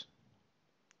pages.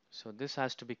 So this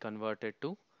has to be converted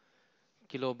to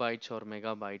kilobytes or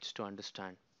megabytes to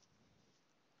understand.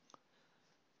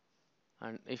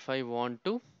 And if I want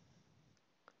to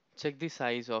check the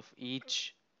size of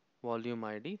each volume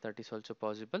ID, that is also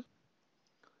possible.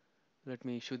 Let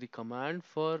me issue the command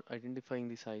for identifying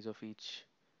the size of each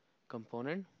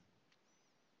component.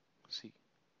 See,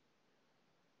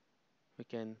 we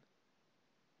can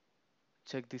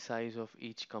check the size of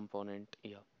each component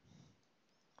here.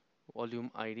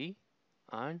 Volume ID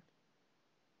and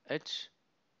its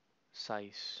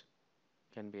size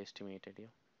can be estimated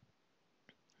here.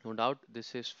 No doubt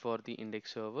this is for the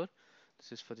index server,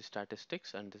 this is for the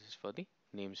statistics, and this is for the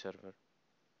name server.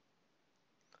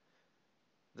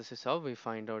 This is how we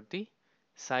find out the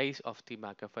size of the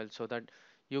backup file so that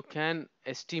you can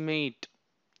estimate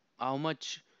how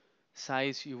much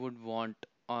size you would want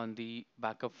on the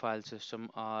backup file system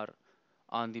or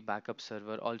on the backup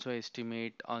server. Also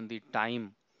estimate on the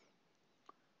time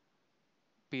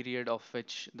period of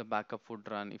which the backup would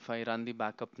run. If I run the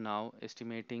backup now,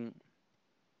 estimating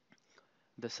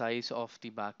the size of the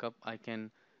backup, I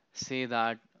can say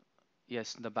that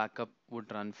yes, the backup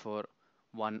would run for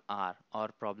 1 hour or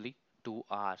probably 2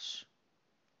 hours.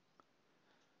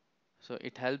 So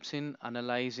it helps in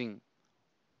analyzing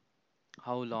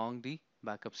how long the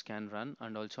backups can run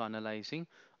and also analyzing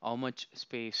how much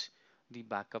space the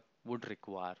backup would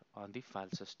require on the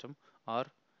file system or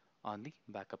on the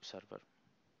backup server.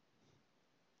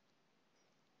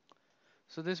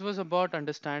 So this was about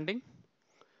understanding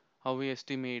how we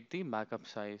estimate the backup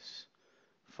size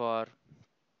for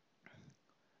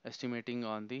estimating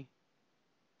on the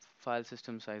file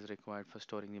system size required for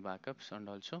storing the backups and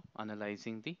also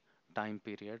analyzing the time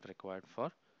period required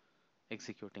for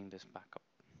executing this backup.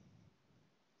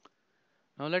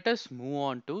 Now let us move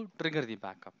on to trigger the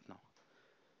backup now.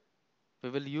 We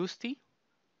will use the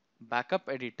backup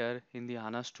editor in the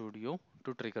HANA Studio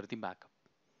to trigger the backup.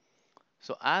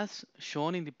 So as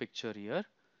shown in the picture here,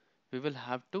 we will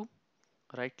have to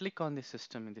right click on the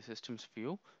system in the systems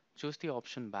view, choose the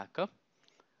option backup,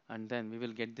 and then we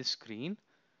will get this screen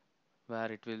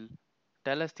where it will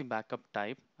tell us the backup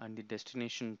type and the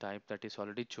destination type that is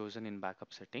already chosen in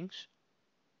backup settings.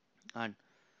 And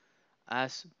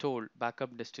as told,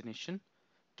 backup destination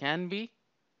can be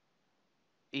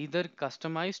either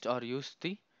customized or use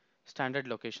the standard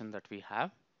location that we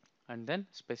have and then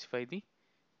specify the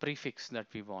prefix that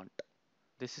we want.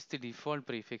 This is the default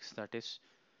prefix that is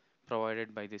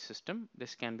provided by the system.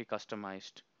 This can be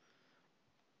customized.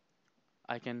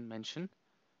 I can mention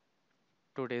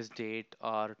today's date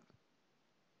or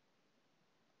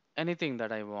anything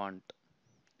that I want,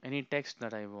 any text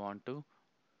that I want to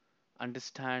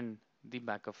understand the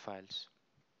backup files.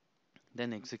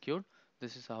 Then execute.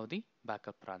 This is how the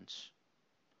backup runs.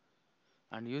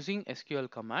 And using SQL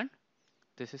command,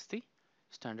 this is the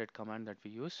standard command that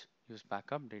we use. Use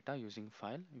backup data using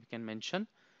file. We can mention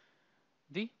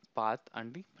the path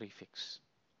and the prefix,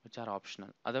 which are optional.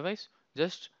 Otherwise,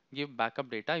 just give backup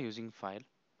data using file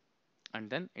and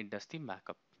then it does the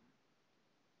backup.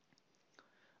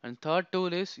 And third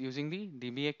tool is using the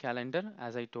DBA calendar.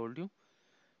 As I told you,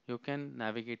 you can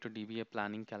navigate to DBA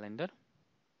planning calendar.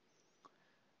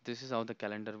 This is how the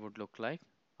calendar would look like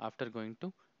after going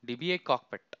to DBA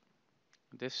cockpit.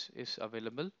 This is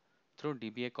available through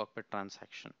DBA cockpit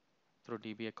transaction, through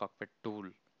DBA cockpit tool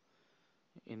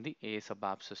in the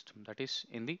ASAP system, that is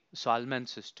in the Solman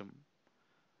system.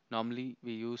 Normally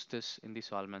we use this in the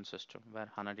Solman system where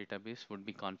HANA database would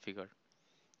be configured.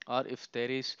 Or if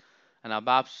there is an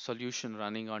ABAP solution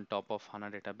running on top of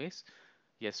HANA database,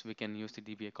 yes, we can use the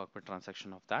DBA cockpit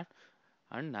transaction of that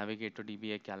and navigate to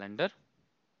DBA calendar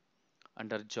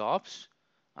under jobs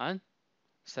and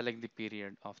select the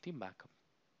period of the backup.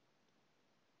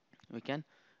 We can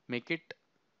make it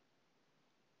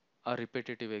a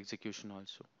repetitive execution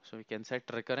also. So we can set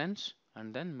recurrence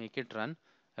and then make it run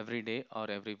every day or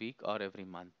every week or every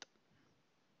month.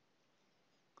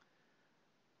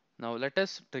 Now let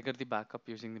us trigger the backup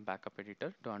using the backup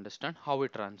editor to understand how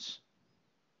it runs.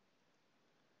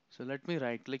 So let me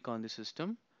right click on the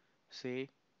system, say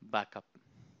backup.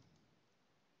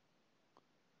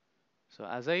 So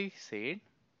as I said,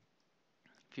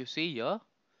 if you see here,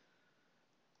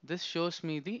 this shows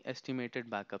me the estimated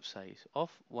backup size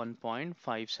of 1.57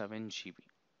 GB.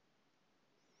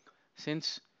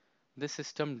 Since this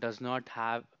system does not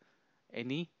have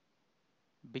any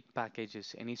big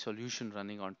packages, any solution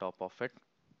running on top of it,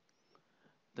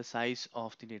 the size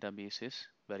of the database is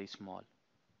very small.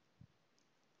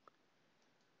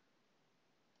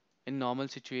 In normal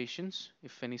situations,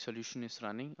 if any solution is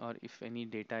running or if any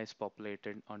data is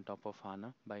populated on top of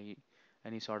HANA by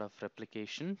any sort of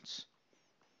replications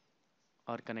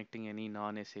or connecting any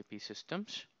non-SAP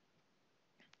systems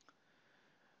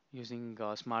using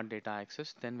smart data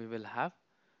access, then we will have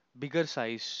bigger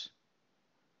size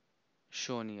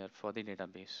shown here for the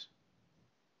database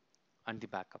and the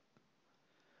backup.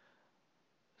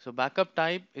 So backup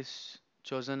type is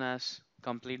chosen as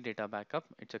complete data backup.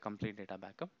 It's a complete data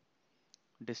backup.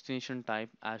 Destination type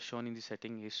as shown in the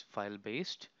setting is file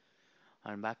based,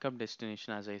 and backup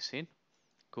destination, as I said,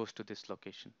 goes to this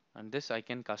location. And this I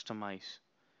can customize.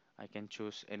 I can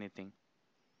choose anything.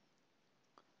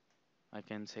 I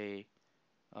can say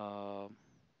uh,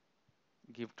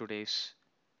 give today's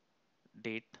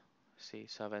date, say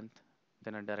 7th,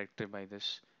 then a directory by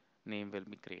this name will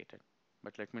be created.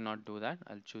 But let me not do that.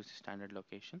 I'll choose the standard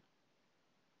location.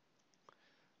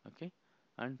 Okay.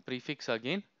 And prefix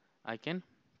again, I can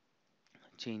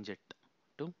change it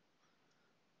to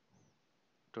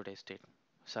today's date,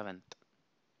 7th.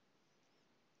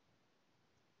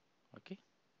 Okay.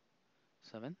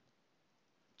 7th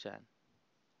Jan.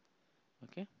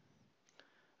 Okay.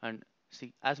 And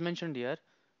see, as mentioned here,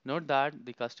 note that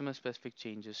the customer specific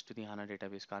changes to the HANA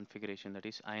database configuration, that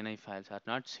is INI files, are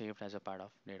not saved as a part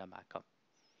of data backup.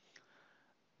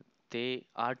 They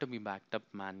are to be backed up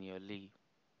manually.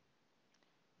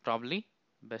 Probably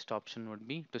best option would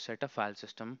be to set a file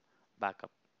system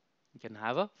backup. You can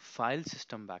have a file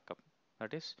system backup,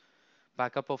 that is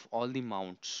backup of all the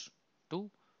mounts to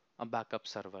a backup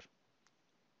server.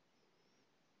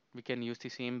 We can use the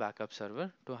same backup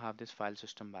server to have this file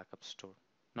system backup stored,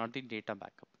 not the data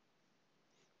backup,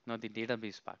 not the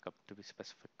database backup to be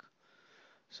specific.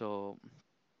 So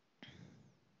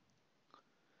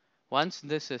once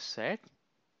this is set,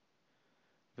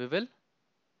 we will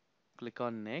click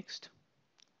on next.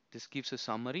 This gives a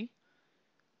summary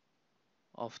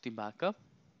of the backup.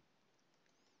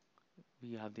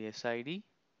 We have the SID,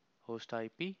 host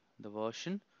IP, the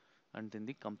version, and then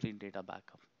the complete data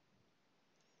backup.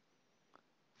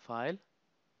 File,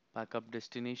 backup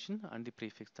destination, and the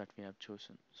prefix that we have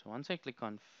chosen. So once I click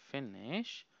on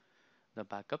finish, the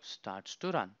backup starts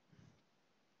to run.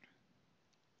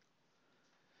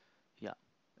 Yeah,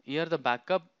 here the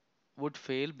backup would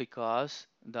fail because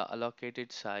the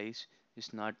allocated size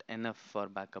is not enough for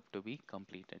backup to be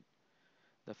completed.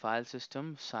 The file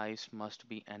system size must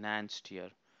be enhanced here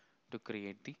to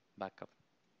create the backup.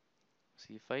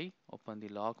 See, if I open the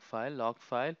log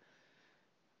file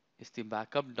is the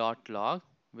backup.log,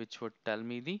 which would tell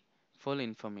me the full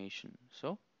information.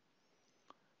 So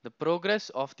the progress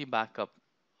of the backup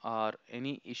or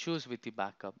any issues with the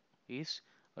backup is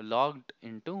logged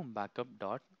into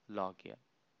backup.log here.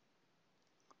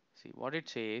 See what it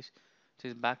says. It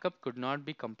says backup could not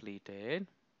be completed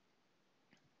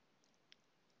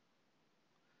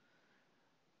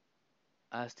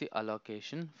as the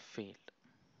allocation failed.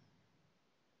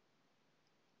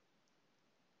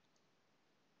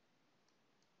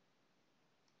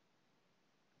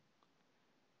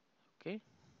 Okay.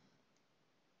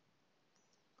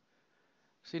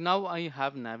 See, now I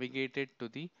have navigated to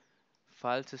the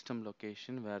file system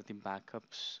location where the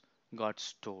backups got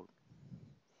stored.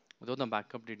 Though the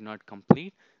backup did not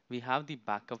complete, we have the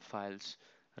backup files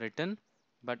written,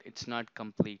 but it's not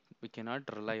complete. We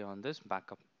cannot rely on this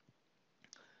backup.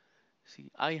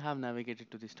 See, I have navigated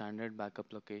to the standard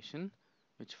backup location,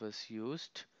 which was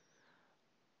used.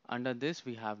 Under this,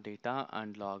 we have data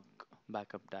and log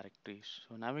backup directories.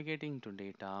 So navigating to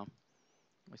data,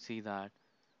 we see that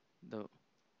the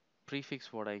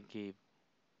prefix what I gave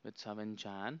with 7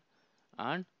 Jan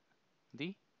and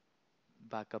the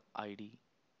backup ID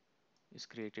is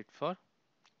created for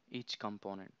each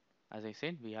component. As I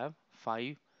said, we have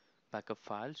 5 backup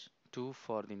files, 2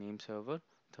 for the name server,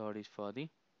 third is for the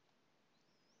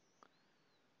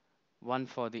one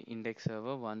for the index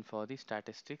server, one for the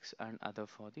statistics, and other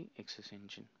for the access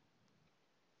engine.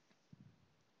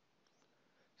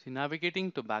 See,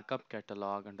 navigating to backup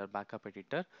catalog under backup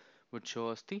editor would show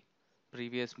us the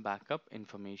previous backup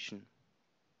information.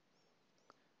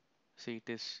 See, it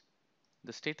is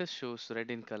the status shows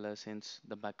red in color since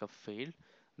the backup failed.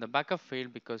 The backup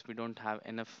failed because we don't have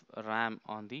enough RAM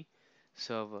on the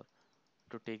server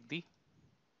to take the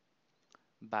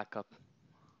backup.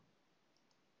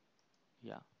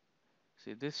 Yeah.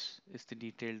 See, this is the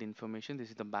detailed information. This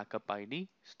is the backup ID.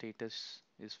 Status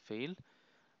is failed.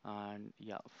 And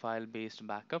yeah, file based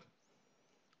backup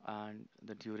and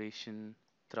the duration,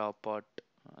 throughput,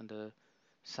 and the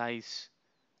size.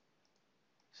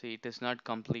 See, it is not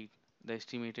complete. The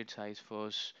estimated size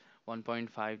was 1.5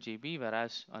 GB,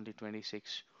 whereas on the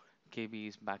 26 KB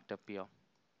is backed up here.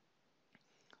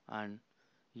 And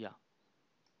yeah,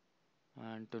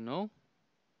 and to know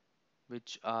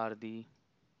which are the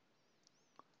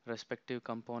respective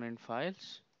component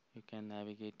files, you can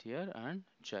navigate here and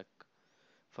check.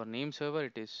 For name server,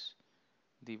 it is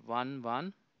the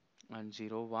 11 and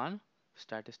 01.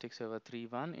 statistic server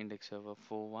 3.1, index server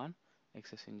 4.1,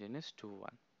 access engine is 2.1.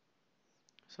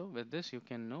 So with this, you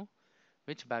can know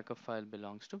which backup file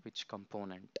belongs to which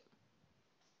component.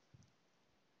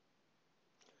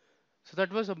 So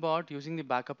that was about using the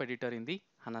backup editor in the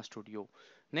HANA Studio.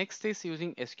 Next is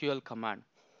using SQL command.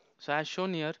 So as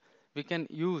shown here, we can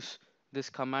use this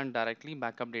command directly,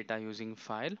 backup data using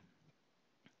file,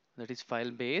 that is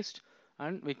file based,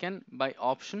 and we can by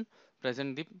option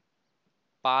present the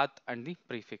path and the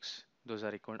prefix. Those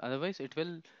are required. Otherwise, it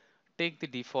will take the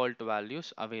default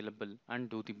values available and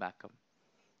do the backup.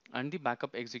 And the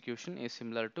backup execution is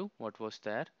similar to what was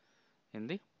there in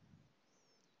the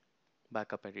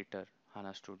backup editor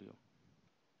HANA Studio.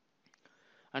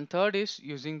 And third is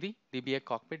using the DBA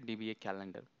Cockpit, DBA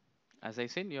Calendar. As I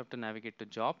said, you have to navigate to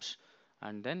jobs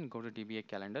and then go to DBA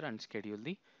Calendar and schedule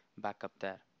the backup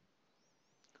there.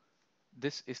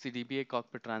 This is the DBA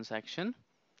Cockpit transaction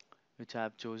which I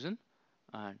have chosen,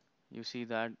 and you see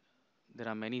that there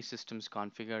are many systems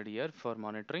configured here for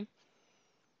monitoring.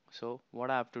 So what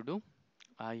I have to do,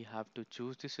 I have to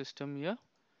choose the system here,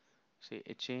 say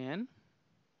HAN,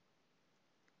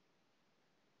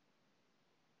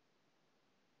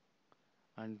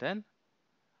 and then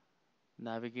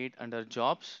navigate under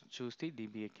jobs, choose the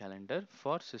DBA calendar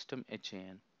for system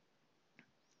HAN.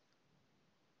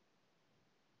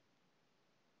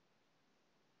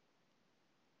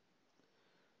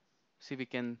 See, we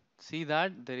can see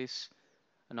that there is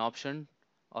an option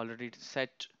already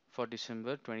set for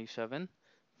December 27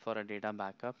 for a data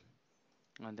backup,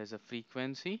 and there's a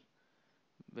frequency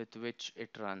with which it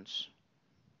runs.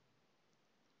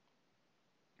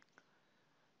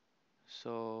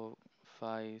 So if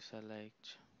I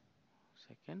select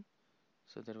second,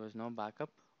 so there was no backup.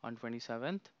 On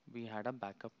 27th, we had a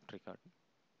backup triggered.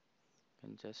 You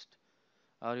can just,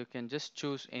 or you can just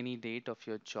choose any date of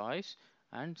your choice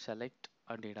and select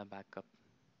a data backup.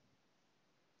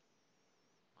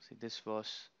 See, this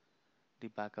was the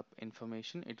backup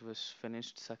information. It was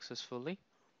finished successfully.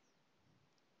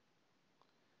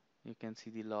 You can see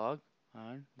the log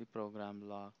and the program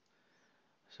log.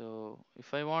 So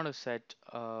if I want to set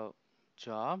a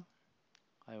job,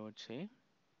 I would say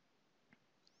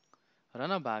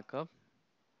run a backup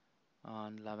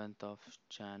on 11th of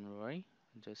January.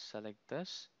 Just select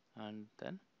this and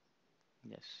then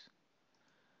yes,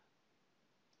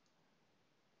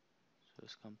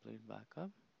 choose complete backup.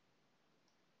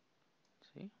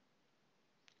 See,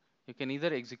 you can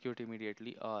either execute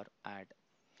immediately or add.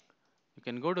 You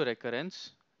can go to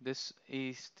recurrence. This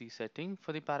is the setting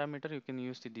for the parameter. You can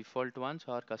use the default ones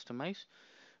or customize.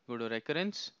 Go to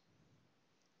recurrence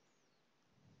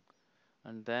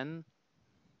and then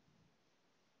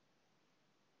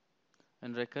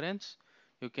in recurrence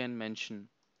you can mention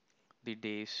the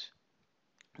days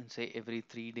and say every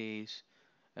 3 days,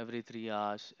 every 3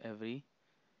 hours, every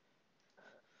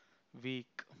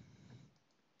week,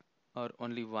 or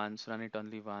only once, run it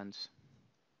only once,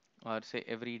 or say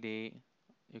every day.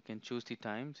 You can choose the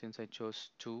time. Since I chose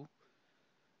 2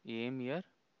 AM here,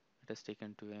 it has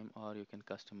taken 2 AM, or you can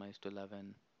customize to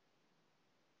 11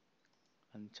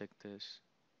 and check this.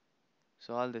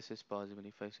 So all this is possible.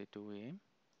 If I say 2 AM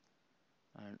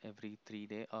and every 3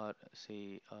 day, or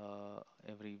say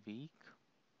every week,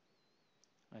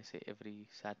 I say every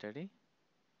Saturday,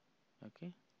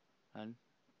 okay, and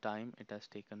time it has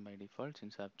taken by default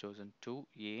since I've chosen 2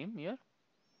 AM here,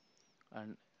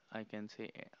 and I can say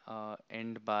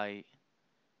end by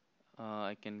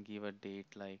I can give a date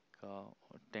like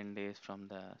 10 days from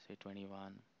the say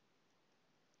 21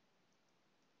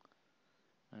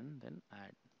 and then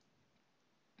add,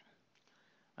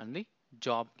 and the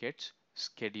job gets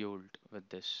scheduled with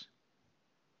this.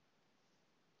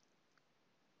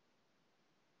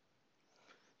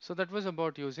 So that was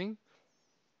about using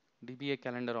DBA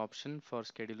calendar option for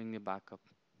scheduling the backup.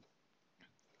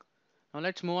 Now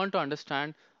let's move on to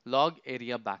understand log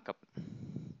area backup.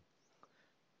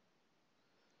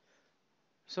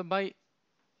 So by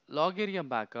log area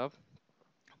backup,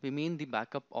 we mean the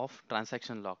backup of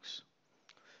transaction logs.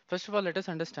 First of all, let us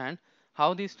understand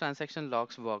how these transaction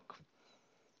logs work.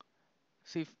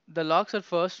 See, the logs are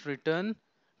first written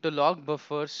to log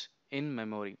buffers in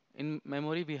memory. In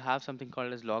memory, we have something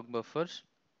called as log buffers,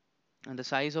 and the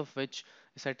size of which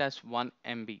is set as 1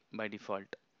 MB by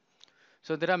default.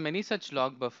 So there are many such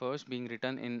log buffers being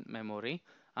written in memory,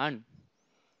 and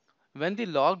when the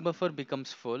log buffer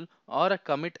becomes full or a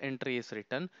commit entry is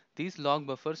written, these log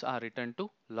buffers are written to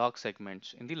log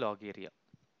segments in the log area.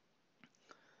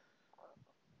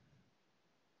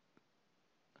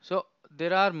 So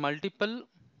there are multiple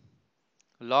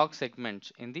log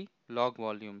segments in the log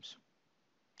volumes,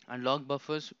 And log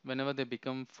buffers, whenever they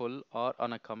become full or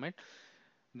on a commit,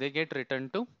 they get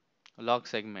returned to log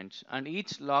segments. And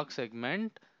each log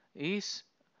segment is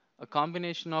a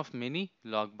combination of many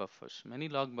log buffers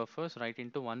right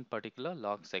into one particular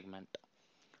log segment.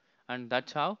 And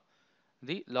that's how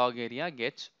the log area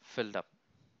gets filled up.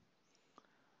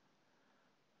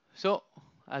 So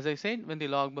as I said, when the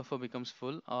log buffer becomes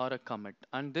full or a commit,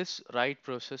 and this write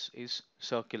process is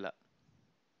circular.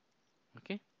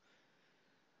 Okay.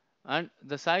 And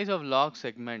the size of log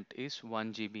segment is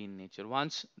 1 GB in nature.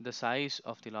 Once the size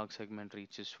of the log segment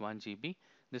reaches 1 GB,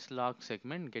 this log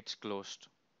segment gets closed.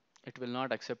 It will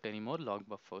not accept any more log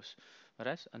buffers,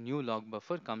 whereas a new log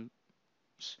buffer comes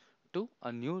to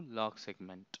a new log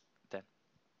segment then.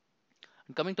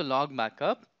 And coming to log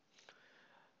backup,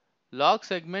 log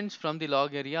segments from the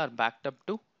log area are backed up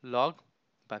to log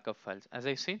backup files. As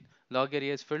I said, log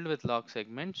area is filled with log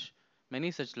segments,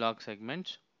 many such log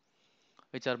segments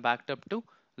which are backed up to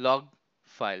log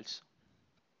files.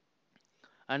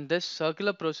 And this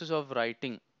circular process of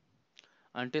writing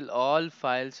until all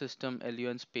file system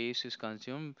LUN space is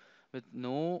consumed with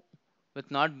no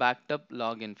with not backed up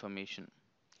log information.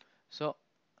 So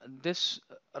this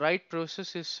write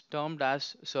process is termed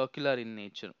as circular in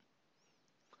nature.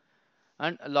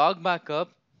 And log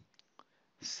backup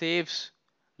saves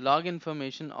log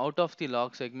information out of the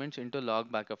log segments into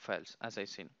log backup files, as I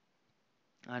said.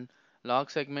 And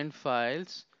log segment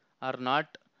files are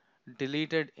not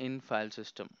deleted in file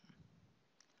system.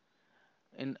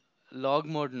 In log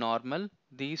mode normal,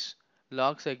 these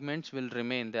log segments will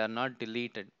remain, they are not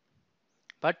deleted.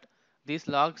 But these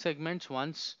log segments,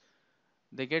 once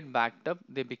they get backed up,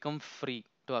 they become free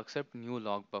to accept new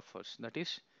log buffers. That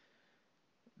is,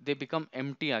 they become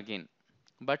empty again.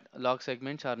 But log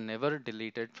segments are never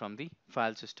deleted from the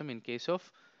file system in case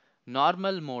of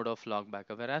normal mode of log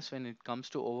backup, whereas when it comes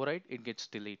to overwrite, it gets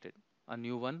deleted. A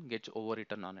new one gets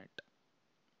overwritten on it.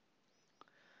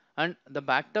 And the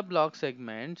backed up log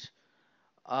segments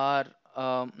are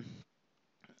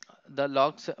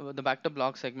the backed up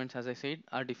log segments, as I said,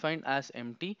 are defined as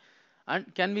empty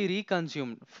and can be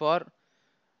reconsumed for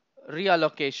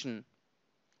reallocation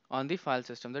on the file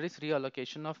system. That is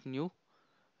reallocation of new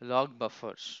log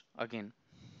buffers again.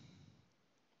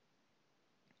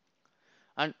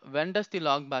 And when does the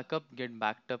log backup get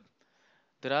backed up?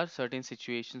 There are certain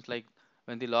situations like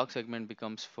when the log segment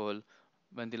becomes full,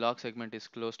 when the log segment is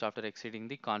closed after exceeding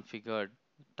the configured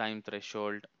time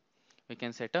threshold. We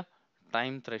can set a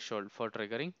time threshold for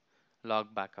triggering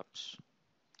log backups.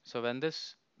 So when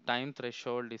this time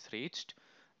threshold is reached,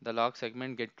 the log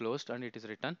segment get closed and it is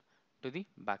returned to the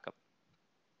backup.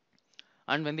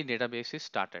 And when the database is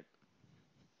started.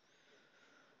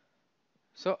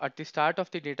 So at the start of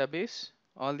the database,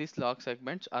 all these log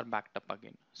segments are backed up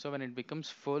again. So when it becomes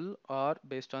full or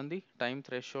based on the time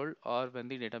threshold or when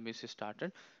the database is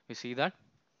started, we see that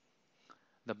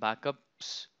the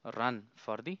backups run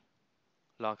for the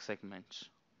log segments.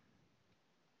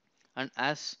 And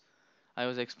as I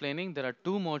was explaining, there are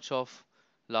two modes of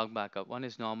log backup. One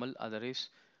is normal, other is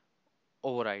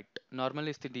overwrite. Normal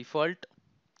is the default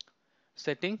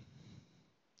setting.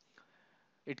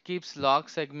 It keeps log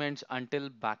segments until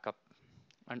backup,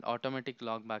 and automatic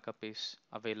log backup is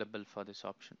available for this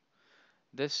option.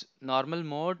 This normal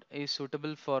mode is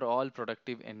suitable for all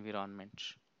productive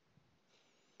environments.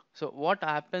 So what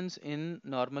happens in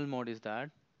normal mode is that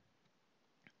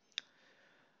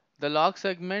the log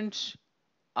segments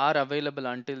are available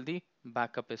until the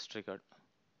backup is triggered.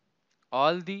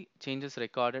 All the changes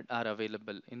recorded are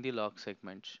available in the log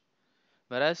segments.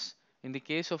 Whereas in the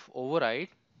case of override,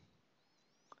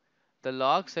 the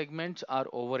log segments are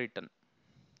overwritten.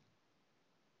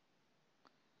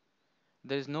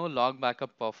 There is no log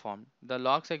backup performed. The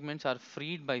log segments are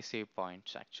freed by save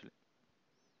points actually.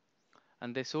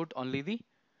 And they suit only the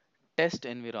test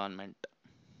environment.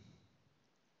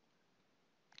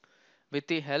 With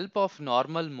the help of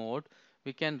normal mode,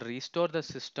 we can restore the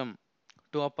system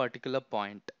to a particular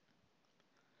point.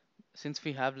 Since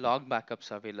we have log backups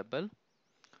available,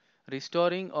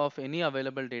 restoring of any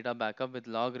available data backup with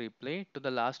log replay to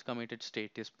the last committed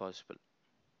state is possible.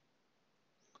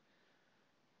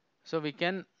 So we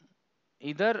can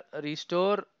either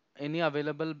restore any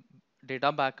available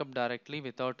data backup directly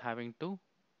without having to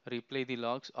replay the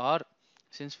logs, or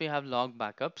since we have log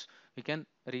backups, we can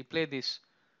replay these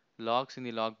logs in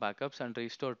the log backups and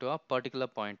restore to a particular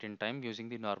point in time using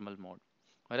the normal mode.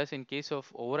 Whereas in case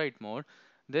of overwrite mode,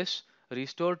 this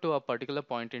restore to a particular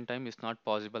point in time is not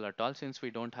possible at all since we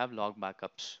don't have log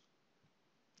backups.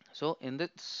 So in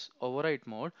this overwrite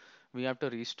mode, we have to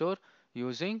restore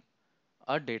using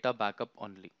a data backup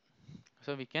only.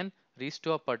 So we can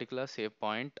restore a particular save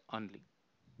point only.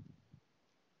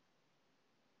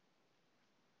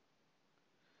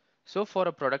 So for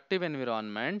a productive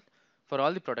environment, for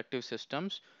all the productive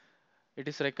systems, it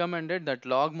is recommended that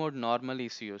log mode normally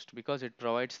is used because it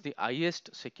provides the highest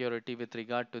security with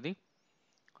regard to the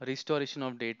restoration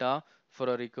of data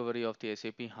for a recovery of the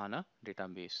SAP HANA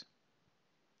database.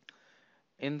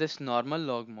 In this normal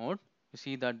log mode, you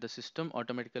see that the system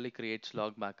automatically creates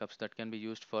log backups that can be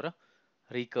used for a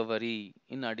recovery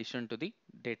in addition to the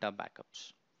data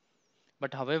backups.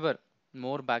 But however,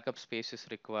 more backup space is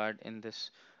required in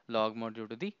this log mode due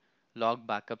to the log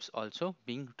backups also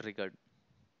being triggered.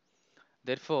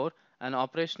 Therefore, an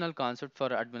operational concept for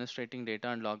administrating data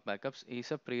and log backups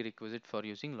is a prerequisite for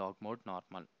using log mode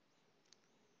normal.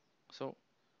 So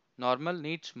normal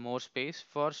needs more space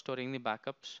for storing the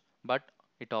backups, but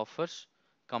it offers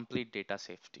complete data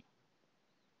safety.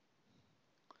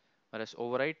 Whereas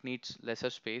overwrite needs lesser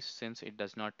space since it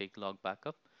does not take log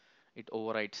backup. It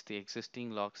overwrites the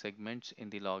existing log segments in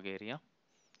the log area,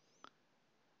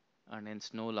 and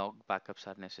hence no log backups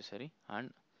are necessary,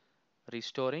 and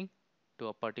restoring to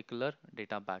a particular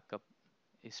data backup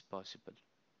is possible.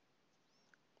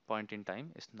 Point in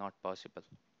time is not possible.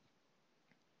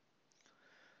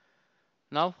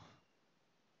 Now,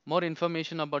 more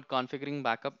information about configuring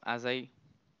backup as I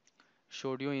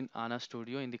showed you in HANA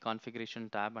Studio in the configuration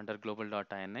tab under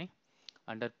global.ini.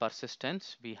 Under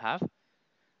persistence, we have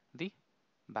the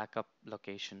backup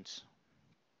locations.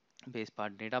 Base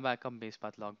path data backup, base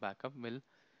path log backup will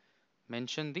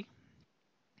mention the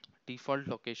default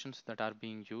locations that are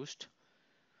being used.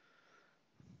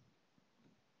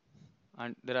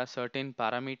 And there are certain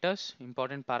parameters,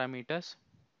 important parameters,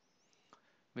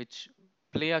 which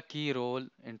play a key role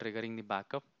in triggering the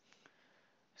backup.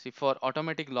 See, for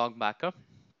automatic log backup,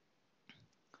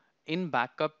 in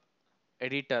backup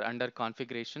editor under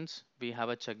configurations, we have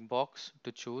a checkbox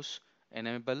to choose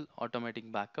enable automatic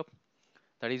backup.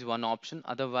 That is one option.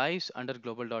 Otherwise, under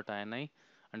global.ini,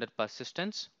 under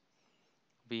persistence,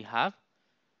 we have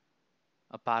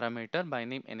a parameter by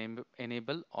name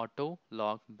enable auto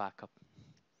log backup.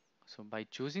 So by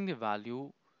choosing the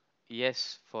value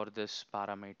yes for this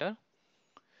parameter,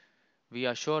 we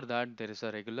assure that there is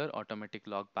a regular automatic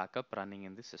log backup running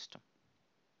in the system.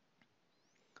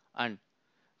 And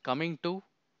coming to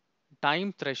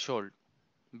time threshold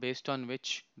based on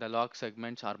which the log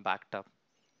segments are backed up.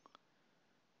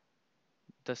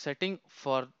 The setting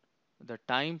for the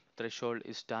time threshold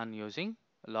is done using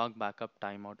log backup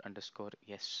timeout underscore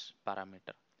yes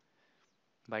parameter.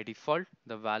 By default,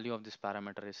 the value of this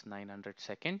parameter is 900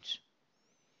 seconds,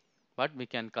 but we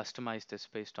can customize this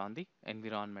based on the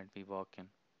environment we work in.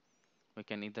 We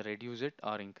can either reduce it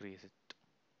or increase it.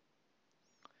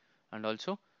 And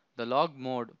also the log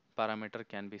mode parameter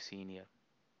can be seen here.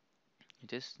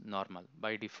 It is normal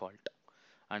by default.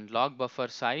 And log buffer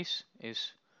size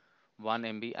is 1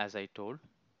 MB as I told,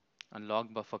 and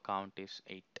log buffer count is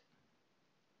 8.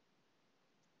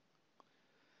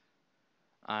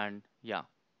 And yeah,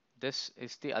 this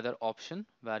is the other option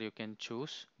where you can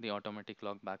choose the automatic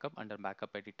log backup under backup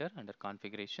editor under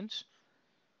configurations.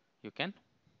 You can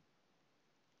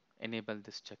enable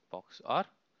this checkbox, or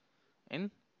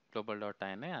in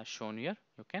global.ini as shown here,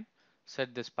 you can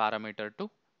set this parameter to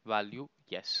value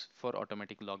yes for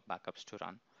automatic log backups to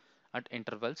run at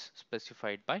intervals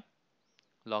specified by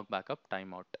log backup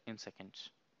timeout in seconds.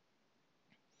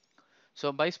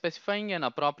 So by specifying an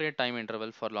appropriate time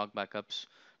interval for log backups,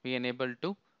 we enable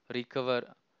to recover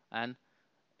an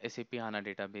SAP HANA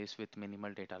database with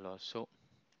minimal data loss. So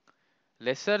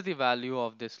lesser the value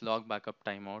of this log backup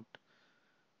timeout,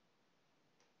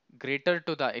 greater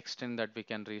to the extent that we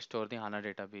can restore the HANA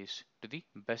database to the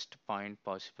best point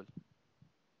possible.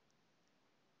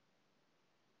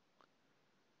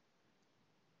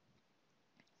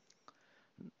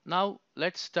 Now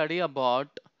let's study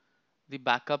about the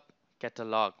backup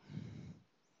catalog.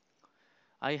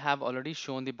 I have already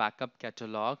shown the backup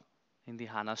catalog in the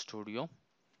HANA Studio.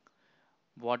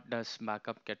 What does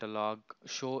backup catalog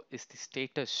show is the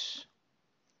status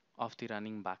of the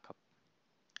running backup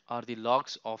or the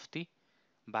logs of the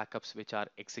backups which are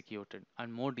executed,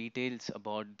 and more details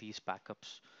about these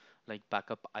backups like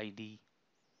backup ID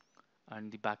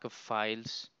and the backup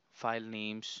files, file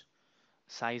names,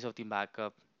 size of the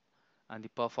backup, and the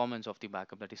performance of the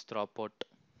backup, that is throughput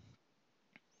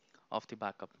of the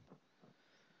backup.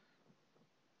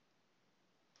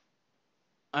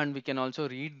 And we can also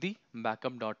read the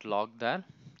backup.log there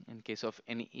in case of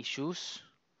any issues,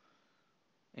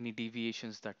 any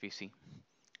deviations that we see.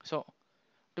 So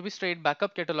to be straight,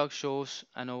 backup catalog shows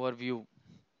an overview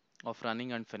of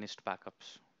running and finished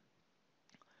backups.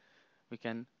 we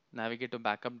can navigate to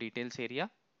backup details area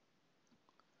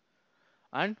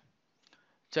and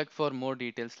check for more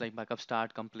details like backup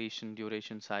start, completion,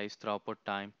 duration, size, throughput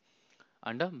time,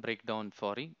 and a breakdown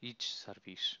for each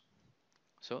service.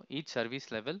 So each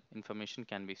service level information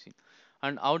can be seen.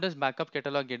 And how does backup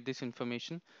catalog get this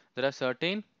information? There are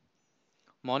certain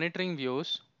monitoring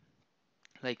views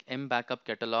like M backup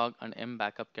catalog and M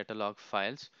backup catalog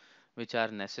files which are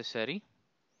necessary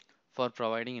for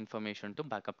providing information to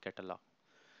backup catalog.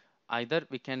 Either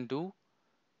we can do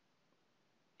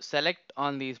select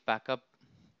on these backup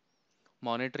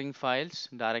monitoring files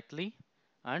directly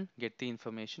and get the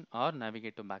information, or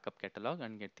navigate to backup catalog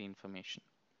and get the information.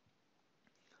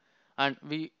 And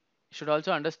we should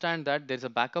also understand that there's a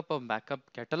backup of backup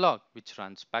catalog which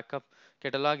runs. Backup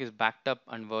catalog is backed up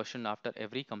and versioned after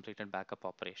every completed backup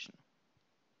operation,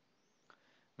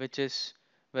 which is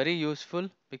very useful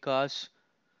because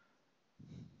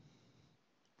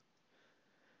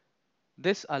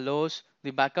this allows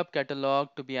the backup catalog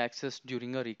to be accessed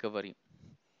during a recovery.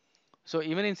 So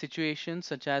even in situations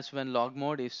such as when log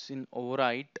mode is in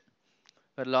overwrite,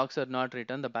 where logs are not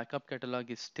written, the backup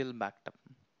catalog is still backed up.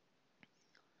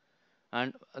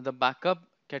 And the backup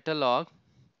catalog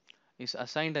is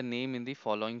assigned a name in the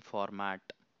following format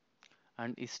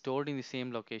and is stored in the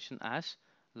same location as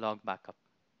log backup.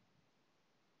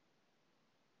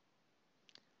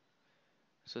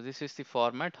 So this is the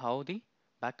format how the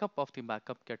backup of the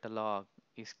backup catalog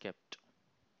is kept.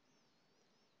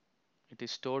 It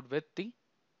is stored with the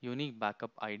unique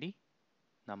backup ID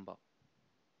number.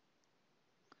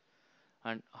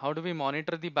 And how do we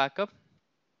monitor the backup?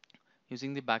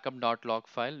 Using the backup.log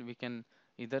file, we can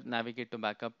either navigate to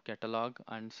backup catalog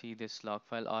and see this log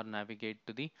file, or navigate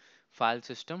to the file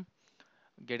system,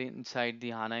 get inside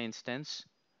the HANA instance,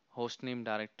 hostname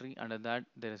directory. Under that,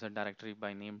 there is a directory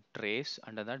by name trace.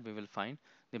 Under that, we will find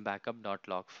the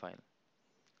backup.log file.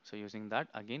 So using that,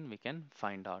 again, we can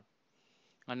find out.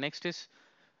 And next is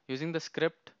using the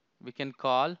script, we can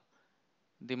call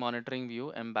the monitoring view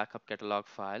m backup catalog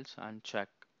files and check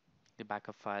the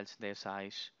backup files, their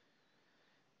size,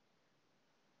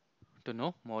 to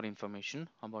know more information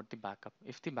about the backup.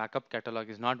 If the backup catalog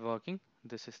is not working,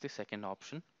 this is the second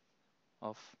option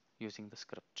of using the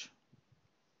script.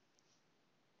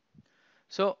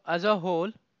 So as a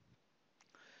whole,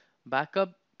 backup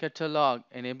catalog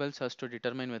enables us to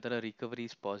determine whether a recovery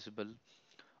is possible,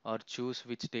 or choose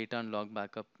which data and log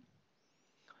backup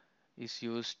is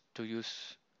used to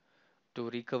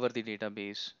recover the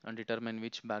database, and determine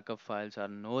which backup files are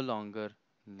no longer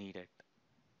needed.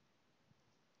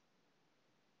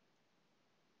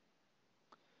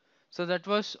 So that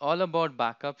was all about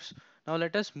backups. Now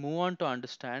let us move on to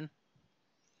understand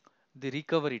the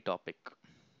recovery topic.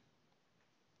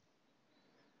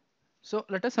 So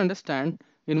let us understand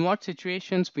in what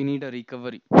situations we need a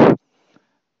recovery.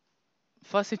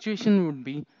 First situation would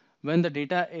be when the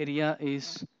data area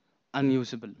is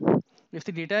unusable. If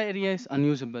the data area is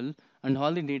unusable and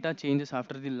all the data changes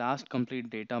after the last complete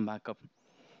data backup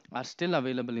are still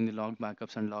available in the log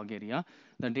backups and log area,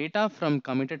 the data from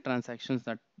committed transactions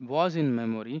that was in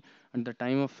memory at the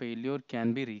time of failure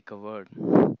can be recovered.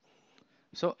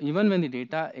 So even when the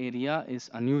data area is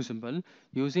unusable,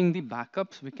 using the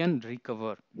backups we can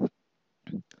recover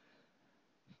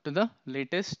to the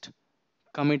latest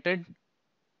committed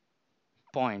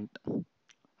point.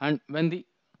 And when the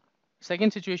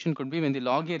second situation could be when the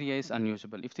log area is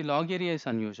unusable. If the log area is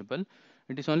unusable,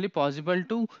 it is only possible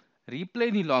to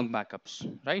replay the log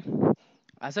backups, right?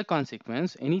 As a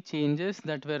consequence, any changes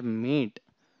that were made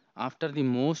after the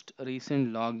most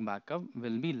recent log backup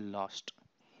will be lost.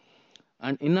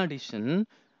 And in addition,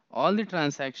 all the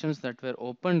transactions that were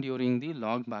opened during the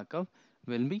log backup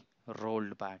will be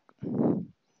rolled back.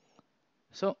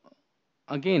 So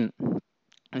again,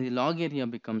 and the log area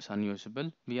becomes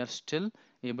unusable, we are still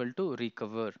able to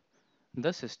recover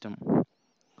the system.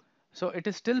 So it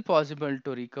is still possible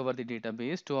to recover the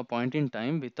database to a point in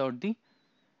time without the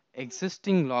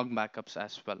existing log backups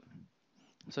as well.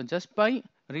 So just by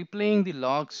replaying the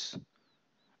logs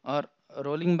or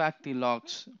rolling back the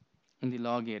logs in the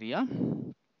log area,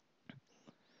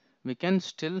 we can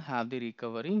still have the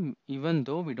recovery even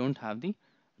though we don't have the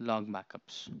log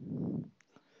backups.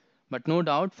 But no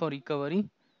doubt for recovery,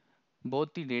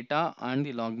 both the data and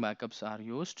the log backups are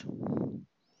used.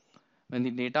 When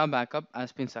the data backup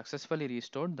has been successfully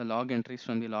restored, the log entries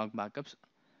from the log backups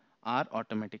are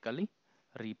automatically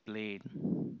replayed.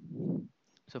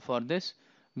 So for this,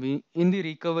 we in the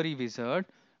recovery wizard,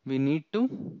 we need to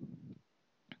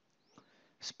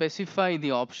specify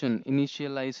the option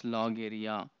initialize log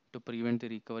area to prevent the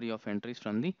recovery of entries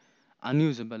from the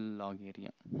unusable log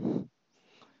area.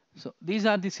 So these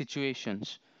are the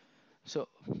situations. So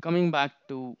coming back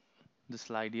to the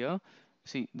slide here,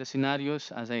 see the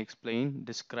scenarios as I explained,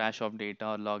 this crash of data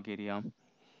or log area,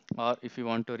 or if you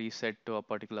want to reset to a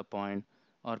particular point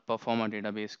or perform a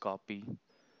database copy,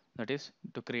 that is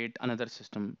to create another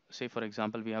system. Say for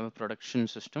example, we have a production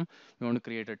system, we want to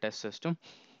create a test system.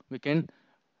 We can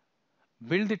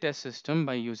build the test system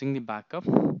by using the backup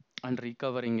and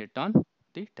recovering it on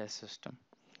the test system.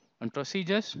 And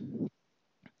procedures,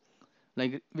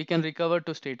 like we can recover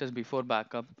to status before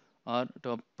backup or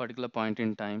to a particular point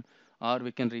in time, or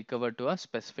we can recover to a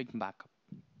specific backup.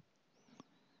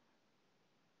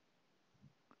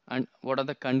 And what are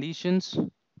the conditions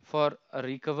for a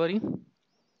recovery?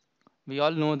 We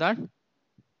all know that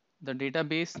the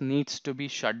database needs to be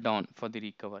shut down for the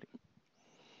recovery.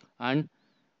 And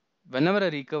whenever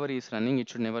a recovery is running, it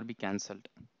should never be cancelled.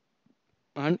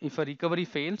 And if a recovery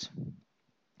fails,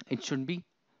 it should be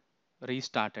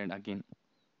restarted again.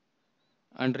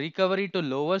 And recovery to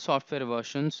lower software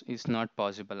versions is not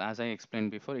possible. As I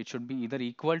explained before, it should be either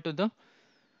equal to the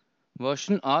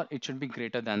version or it should be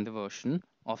greater than the version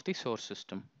of the source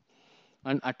system.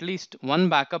 And at least one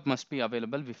backup must be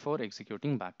available before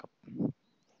executing backup.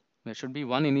 There should be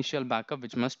one initial backup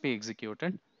which must be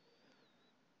executed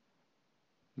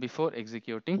before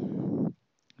executing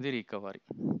the recovery.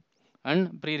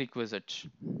 And prerequisites.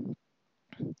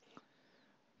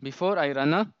 Before I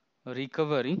run a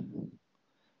recovery,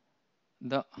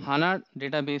 the HANA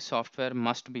database software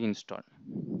must be installed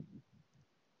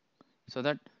so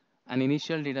that an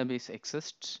initial database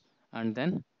exists and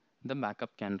then the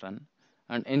backup can run.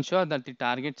 And ensure that the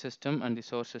target system and the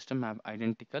source system have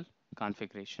identical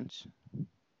configurations.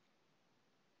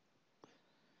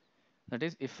 That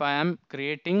is, if I am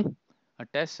creating a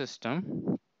test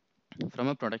system from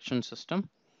a production system,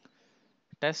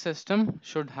 test system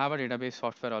should have a database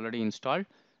software already installed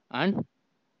and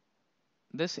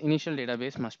this initial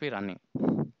database must be running.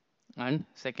 And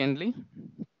secondly,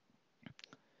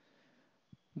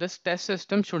 this test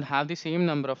system should have the same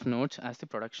number of nodes as the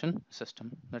production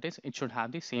system. That is, it should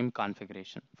have the same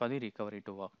configuration for the recovery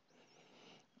to work.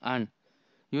 And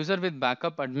user with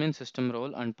backup admin system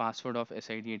role and password of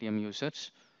SIDADM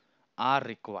users are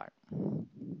required.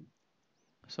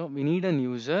 So we need a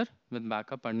user with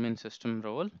backup admin system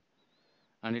role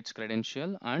and its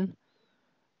credential and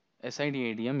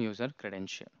SIDADM user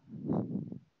credential.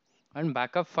 And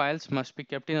backup files must be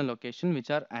kept in a location which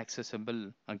are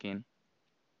accessible again.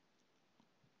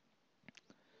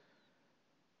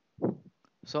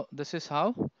 So this is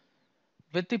how,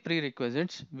 with the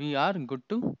prerequisites, we are good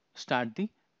to start the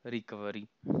recovery.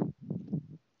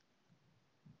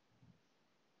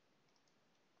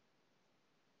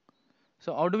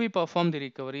 So how do we perform the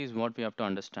recovery is what we have to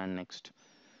understand next.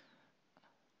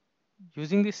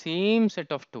 Using the same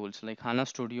set of tools like HANA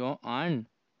Studio and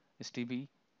STB,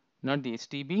 not the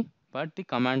STB, but the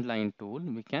command line tool,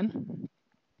 we can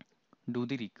do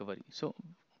the recovery. So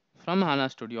from HANA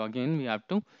Studio, again, we have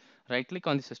to right click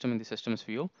on the system in the systems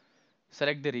view,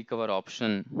 select the recover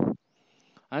option.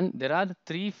 And there are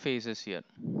three phases here: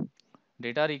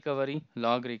 data recovery,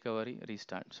 log recovery,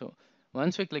 restart. So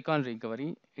once we click on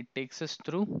recovery, it takes us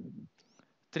through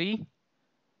three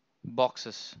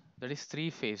boxes, that is three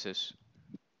phases.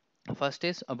 First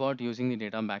is about using the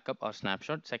data backup or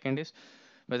snapshot. Second is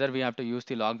whether we have to use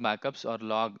the log backups or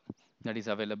log that is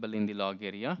available in the log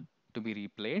area to be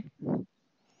replayed.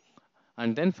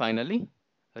 And then finally,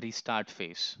 restart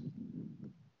phase.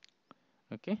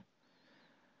 Okay.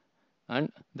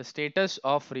 And the status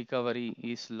of recovery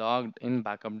is logged in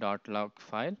backup.log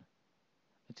file,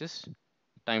 which is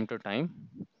time to time.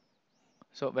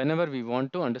 So whenever we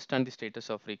want to understand the status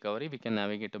of recovery, we can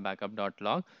navigate to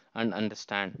backup.log and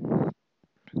understand.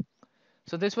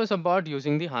 So this was about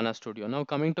using the HANA Studio. Now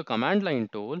coming to command line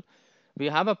tool, we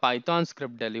have a Python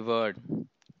script delivered,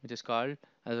 which is called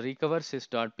as recover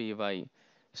sys.py.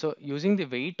 So using the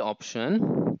wait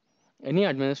option, any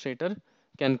administrator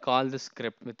can call the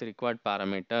script with the required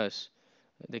parameters.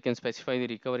 They can specify the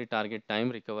recovery target time,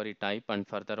 recovery type, and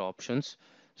further options.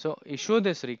 So issue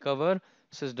this recover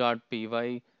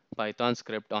sys.py Python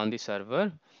script on the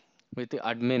server with the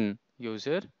admin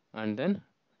user, and then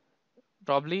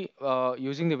probably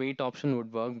using the wait option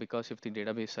would work because if the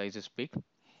database size is big,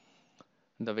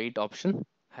 the wait option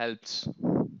helps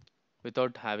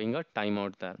without having a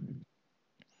timeout there.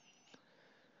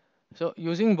 So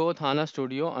using both HANA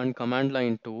Studio and command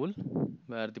line tool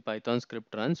where the Python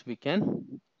script runs, we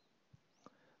can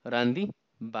run the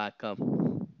backup.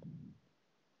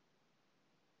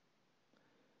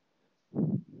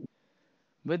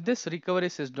 With this recovery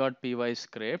sys.py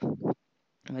script,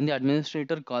 When the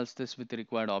administrator calls this with the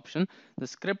required option, the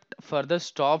script further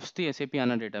stops the SAP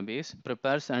HANA database,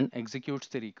 prepares and executes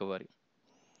the recovery.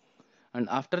 And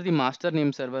after the master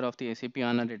name server of the SAP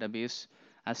HANA database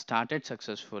has started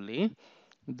successfully,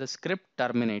 the script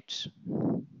terminates.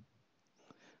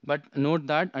 But note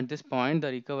that at this point, the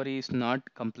recovery is not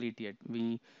complete yet.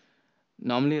 We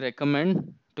normally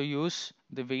recommend to use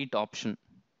the wait option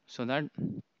so that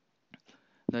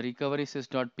the recovery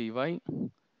sys.py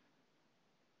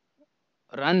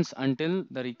runs until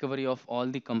the recovery of all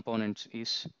the components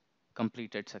is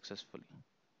completed successfully.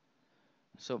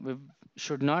 So we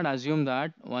should not assume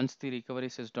that once the recovery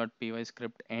sys.py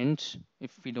script ends,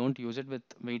 if we don't use it with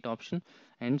wait option,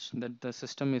 ends that the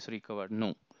system is recovered.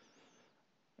 No,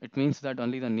 it means that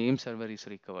only the name server is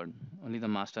recovered, only the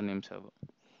master name server.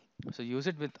 So use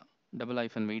it with double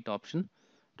hyphen wait option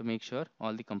to make sure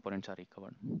all the components are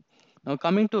recovered. Now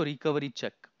coming to recovery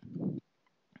check,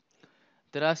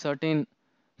 there are certain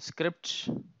scripts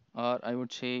or I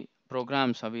would say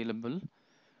programs available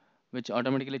which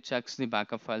automatically checks the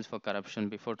backup files for corruption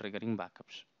before triggering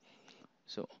backups.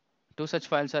 So two such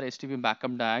files are HTTP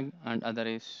backup diag and other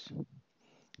is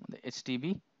the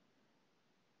HTTP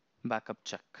backup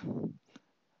check.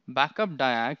 Backup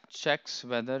diag checks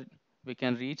whether we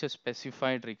can reach a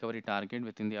specified recovery target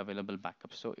within the available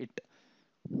backup. So it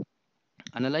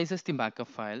analyzes the backup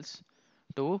files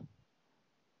to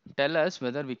tell us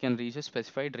whether we can reach a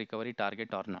specified recovery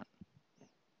target or not.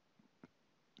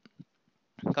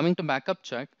 Coming to backup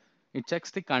check, it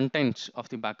checks the contents of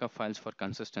the backup files for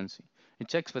consistency. It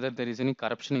checks whether there is any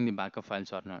corruption in the backup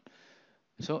files or not.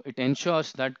 So it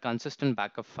ensures that consistent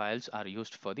backup files are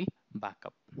used for the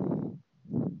backup.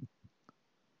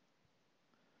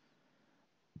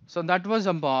 So that was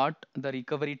about the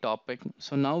recovery topic.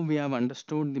 So now we have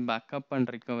understood the backup and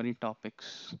recovery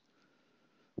topics.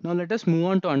 Now let us move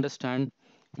on to understand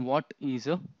what is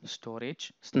a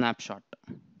storage snapshot.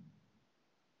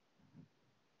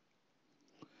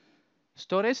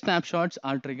 Storage snapshots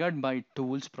are triggered by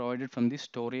tools provided from the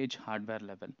storage hardware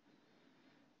level.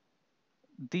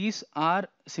 These are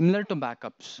similar to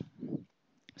backups.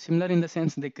 Similar in the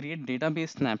sense they create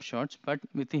database snapshots, but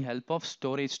with the help of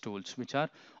storage tools, which are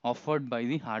offered by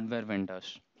the hardware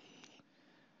vendors.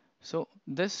 So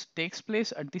this takes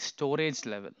place at the storage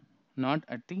level, not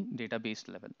at the database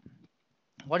level.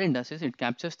 What it does is it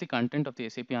captures the content of the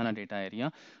SAP HANA data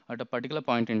area at a particular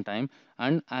point in time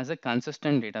and as a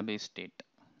consistent database state.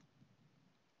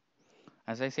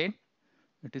 As I said,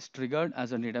 it is triggered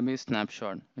as a database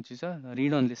snapshot, which is a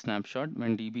read-only snapshot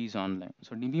when DB is online.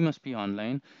 So DB must be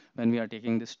online when we are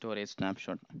taking this storage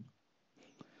snapshot.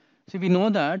 See, we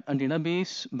know that a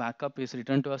database backup is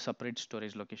returned to a separate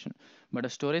storage location, but a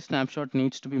storage snapshot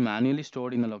needs to be manually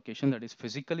stored in a location that is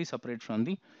physically separate from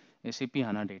the SAP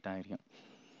HANA data area.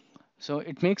 So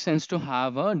it makes sense to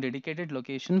have a dedicated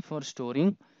location for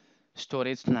storing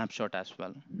storage snapshot as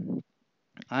well.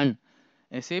 And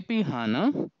SAP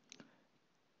HANA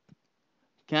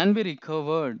can be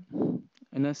recovered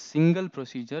in a single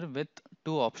procedure with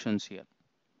two options here,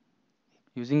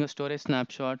 using a storage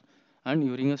snapshot and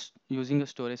using a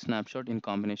storage snapshot in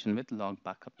combination with log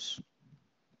backups.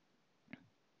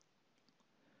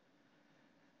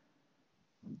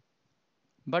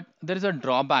 But there is a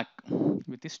drawback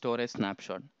with the storage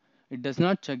snapshot. It does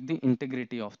not check the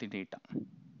integrity of the data,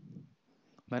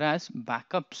 whereas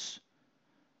backups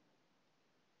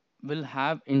will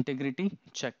have integrity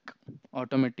check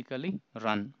automatically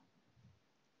run,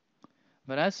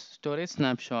 whereas storage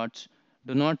snapshots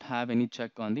do not have any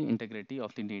check on the integrity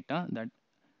of the data that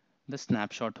the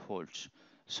snapshot holds.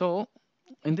 So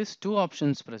in these two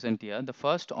options present here, the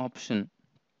first option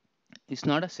is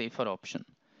not a safer option.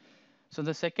 So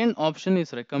the second option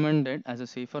is recommended as a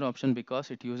safer option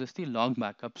because it uses the log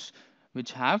backups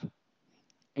which have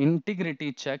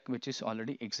integrity check which is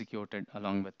already executed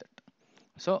along with it.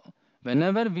 So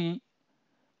whenever we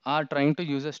are trying to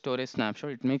use a storage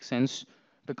snapshot, it makes sense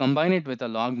to combine it with a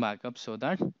log backup so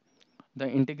that the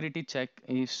integrity check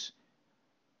is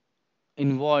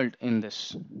involved in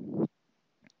this.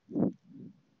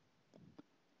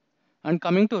 And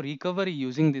coming to recovery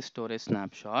using the storage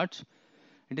snapshots,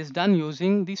 it is done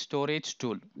using the storage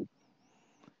tool,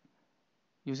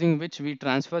 using which we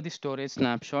transfer the storage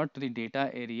snapshot to the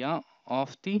data area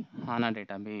of the HANA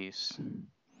database.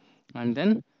 And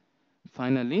then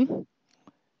finally,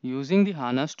 using the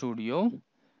HANA Studio,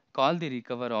 call the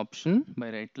recover option by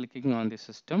right clicking on the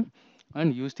system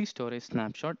and use the storage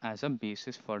snapshot as a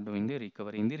basis for doing the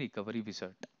recovery in the recovery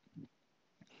wizard.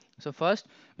 So first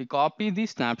we copy the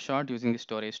snapshot using the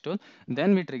storage tool,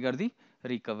 then we trigger the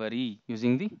recovery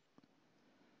using the,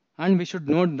 and we should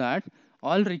note that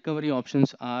All recovery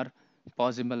options are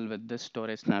possible with this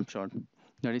storage snapshot.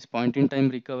 That is point in time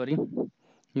recovery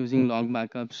using log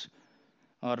backups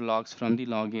or logs from the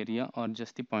log area, or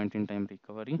just the point in time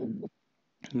recovery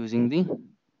using the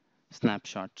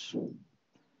snapshots.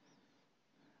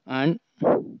 And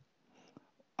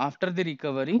after the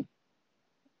recovery,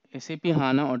 SAP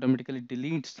HANA automatically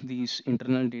deletes these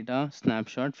internal data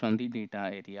snapshot from the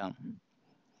data area.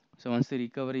 So once the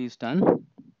recovery is done,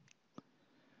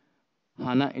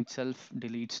 HANA itself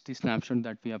deletes the snapshot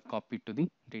that we have copied to the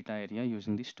data area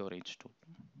using the storage tool.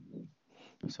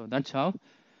 So that's how,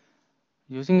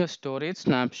 using a storage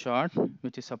snapshot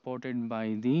which is supported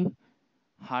by the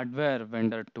hardware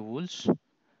vendor tools,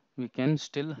 we can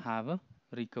still have a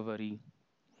recovery.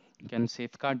 We can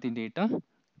safeguard the data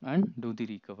and do the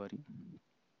recovery.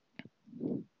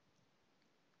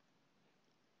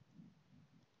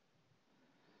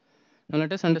 Now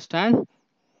let us understand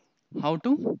how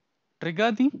to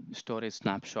trigger the storage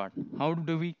snapshot. How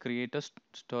do we create a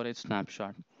storage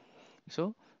snapshot?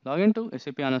 So log into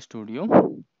SAP HANA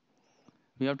Studio.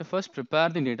 We have to first prepare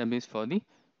the database for the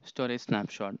storage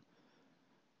snapshot.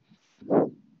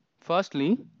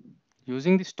 Firstly,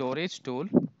 using the storage tool,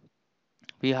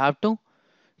 we have to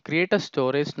create a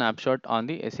storage snapshot on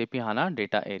the SAP HANA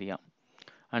data area,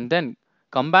 and then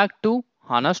come back to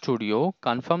HANA Studio,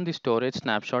 confirm the storage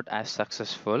snapshot as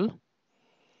successful,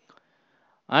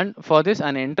 and for this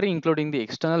an entry including the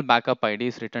external backup ID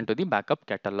is written to the backup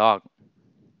catalog.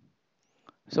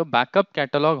 So backup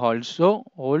catalog also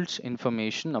holds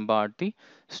information about the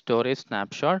storage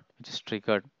snapshot which is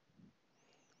triggered,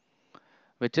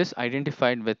 which is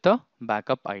identified with the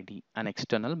backup ID, an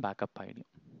external backup ID.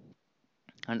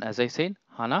 And as I said,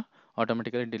 HANA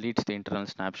automatically deletes the internal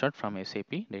snapshot from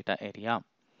SAP data area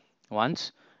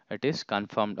once it is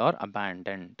confirmed or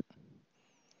abandoned.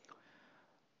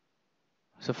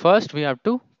 So first we have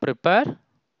to prepare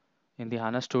in the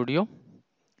HANA Studio,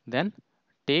 then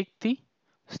take the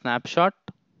snapshot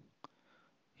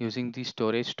using the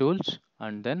storage tools,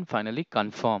 and then finally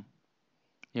confirm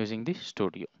using the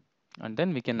Studio. And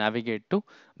then we can navigate to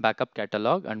backup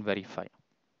catalog and verify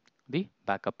the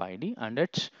backup ID and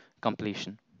its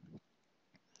completion.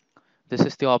 This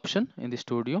is the option in the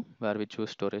Studio where we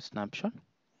choose storage snapshot,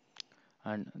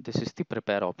 and this is the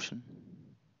prepare option.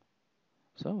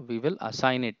 So we will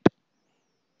assign it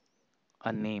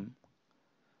a name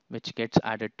which gets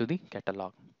added to the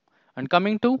catalog. And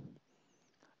coming to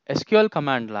SQL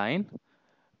command line,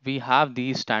 we have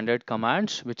these standard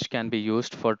commands which can be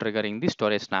used for triggering the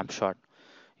storage snapshot.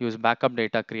 Use backup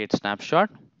data create snapshot,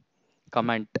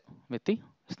 comment with the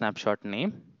snapshot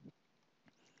name,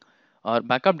 or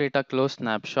backup data close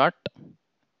snapshot,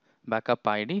 backup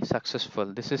ID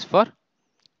successful. This is for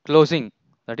closing,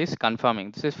 that is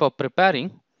confirming. This is for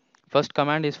preparing. First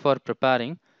command is for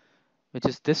preparing, which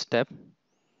is this step,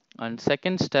 and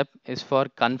second step is for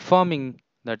confirming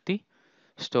that the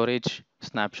storage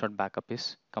snapshot backup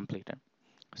is completed.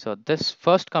 So this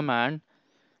first command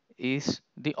is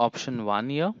the option 1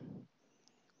 here,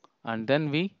 and then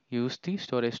we use the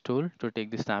storage tool to take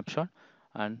the snapshot,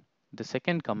 and the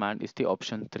second command is the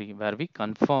option 3 where we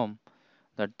confirm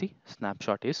that the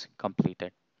snapshot is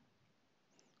completed.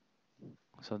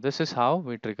 So this is how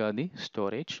we trigger the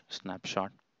storage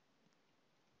snapshot.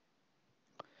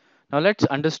 Now let's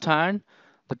understand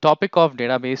the topic of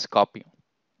database copy.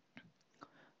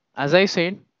 As I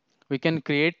said, we can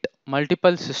create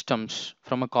multiple systems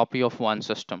from a copy of one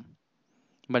system,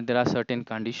 but there are certain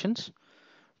conditions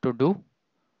to do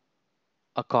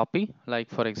a copy. Like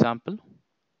for example,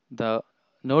 the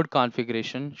node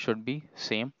configuration should be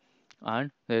same,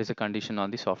 and there is a condition on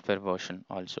the software version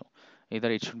also. Either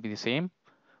it should be the same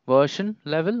version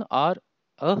level or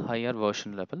a higher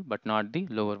version level, but not the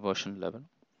lower version level.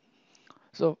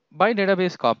 So by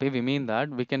database copy, we mean that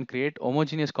we can create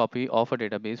homogeneous copy of a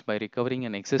database by recovering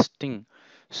an existing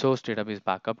source database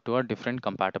backup to a different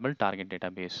compatible target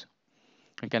database.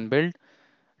 We can build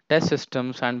test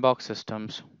systems, sandbox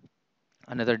systems,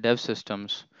 and other dev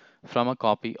systems from a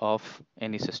copy of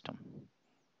any system.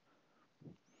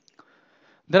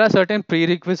 There are certain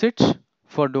prerequisites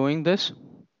for doing this.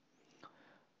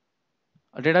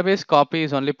 A database copy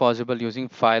is only possible using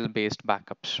file-based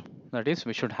backups. That is,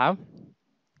 we should have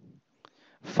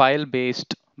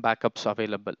file-based backups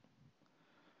available.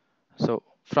 So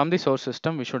from the source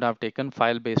system, we should have taken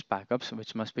file-based backups,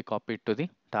 which must be copied to the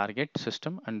target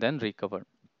system and then recovered.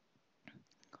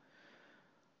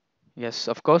 Yes,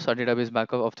 of course, a database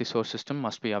backup of the source system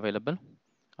must be available.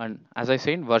 And as I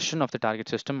said, version of the target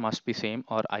system must be same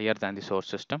or higher than the source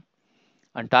system.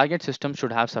 And target system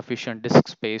should have sufficient disk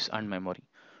space and memory.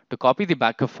 To copy the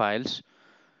backup files,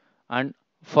 And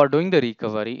for doing the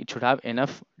recovery, it should have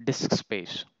enough disk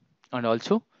space and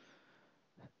also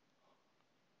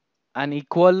an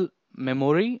equal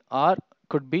memory, or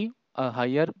could be a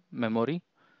higher memory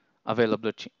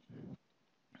availability.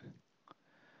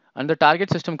 And the target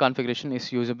system configuration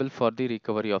is usable for the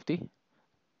recovery of the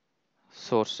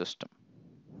source system.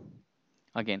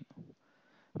 Again,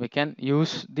 we can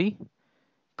use the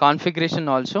configuration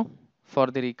also for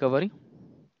the recovery,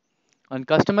 and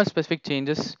customer specific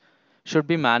changes should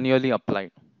be manually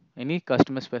applied. Any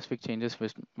customer specific changes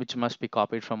which must be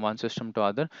copied from one system to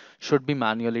other should be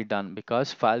manually done,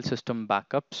 because file system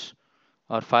backups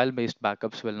or file based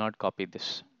backups will not copy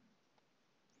this.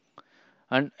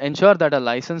 And ensure that a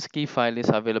license key file is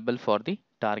available for the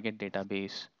target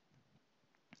database,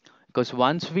 because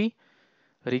once we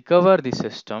recover the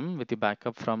system with the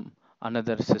backup from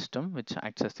another system which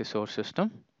acts as the source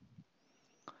system,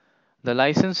 the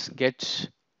license gets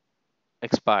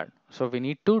expired. So we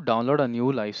need to download a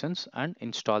new license and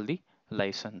install the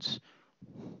license.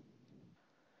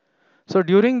 So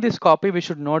during this copy, we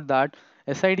should note that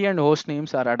SID and host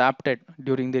names are adapted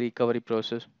during the recovery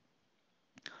process,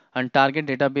 and target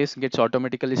database gets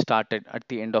automatically started at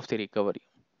the end of the recovery.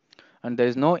 And there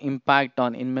is no impact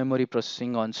on in-memory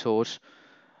processing on source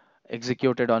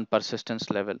executed on persistence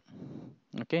level.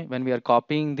 Okay, when we are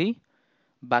copying the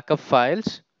backup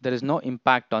files, there is no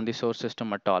impact on the source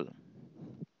system at all.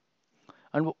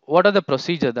 And what are the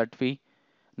procedure that we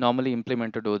normally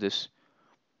implement to do this?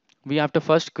 We have to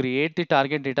first create the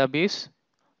target database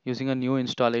using a new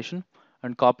installation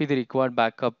and copy the required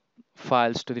backup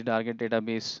files to the target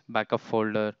database backup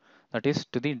folder, that is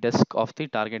to the disk of the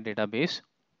target database,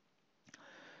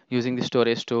 using the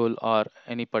storage tool or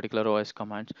any particular OS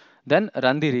commands. Then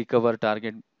run the recover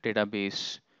target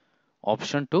database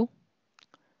option to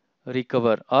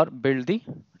recover or build the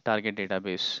target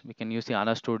database. We can use the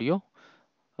HANA Studio,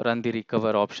 run the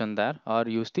recover option there, or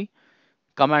use the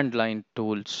command line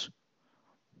tools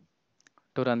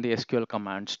to run the SQL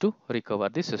commands to recover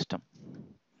the system.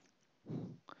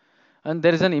 And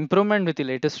there is an improvement with the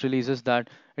latest releases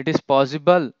that it is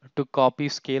possible to copy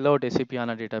scale out SAP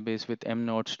HANA database with M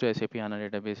nodes to SAP HANA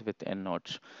database with N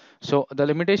nodes. So the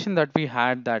limitation that we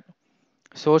had, that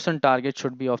source and target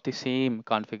should be of the same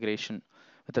configuration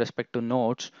with respect to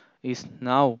nodes, is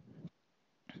now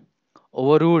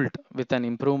overruled with an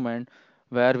improvement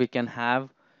where we can have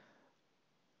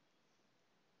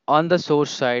on the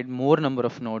source side more number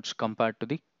of nodes compared to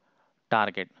the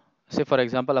target. Say for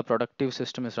example, a productive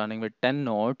system is running with 10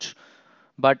 nodes,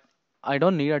 but I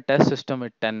don't need a test system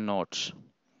with 10 nodes.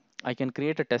 I can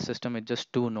create a test system with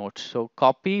just 2 nodes. So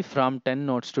copy from 10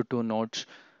 nodes to 2 nodes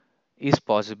is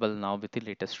possible now with the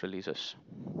latest releases.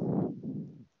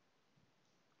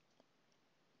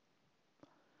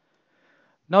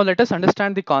 Now let us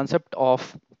understand the concept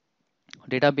of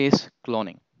database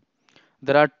cloning.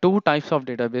 There are two types of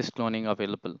database cloning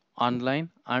available, online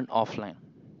and offline.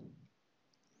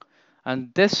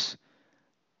 And this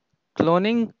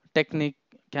cloning technique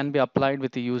can be applied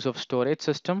with the use of storage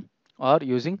system or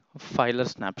using filer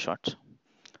snapshots.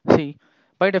 See,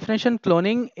 by definition,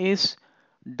 cloning is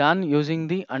done using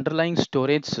the underlying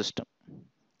storage system.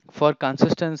 For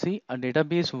consistency, a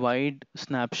database wide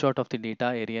snapshot of the data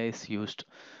area is used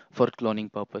for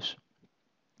cloning purpose.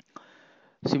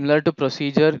 Similar to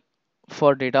procedure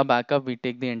for data backup, we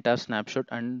take the entire snapshot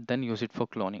and then use it for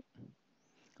cloning.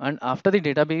 And after the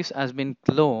database has been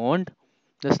cloned,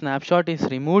 the snapshot is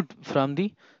removed from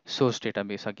the source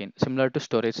database, again similar to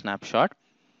storage snapshot,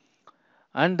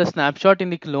 and the snapshot in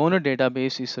the cloned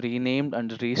database is renamed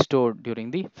and restored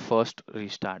during the first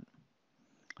restart.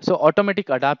 So automatic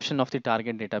adaptation of the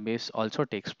target database also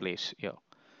takes place here.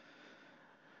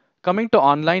 Coming to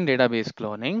online database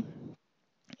cloning,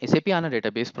 SAP HANA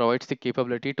Database provides the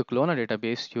capability to clone a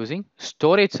database using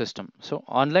storage system. So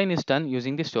online is done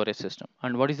using the storage system.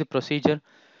 And what is the procedure?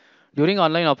 During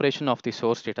online operation of the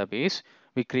source database,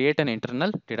 we create an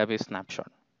internal database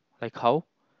snapshot, like how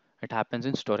it happens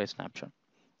in storage snapshot.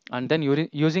 And then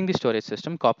using the storage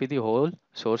system, copy the whole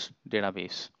source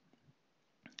database.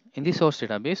 In the source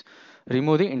database,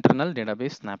 remove the internal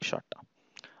database snapshot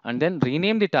and then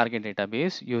rename the target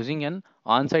database using an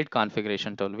on-site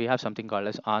configuration tool. We have something called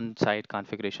as on-site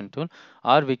configuration tool,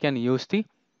 or we can use the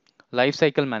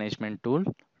lifecycle management tool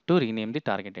to rename the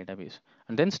target database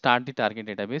and then start the target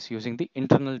database using the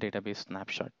internal database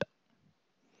snapshot.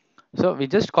 So we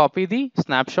just copy the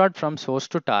snapshot from source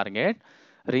to target,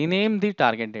 rename the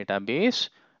target database,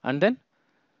 and then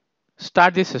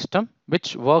start the system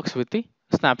which works with the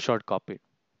snapshot copied.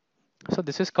 So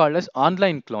this is called as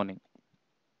online cloning.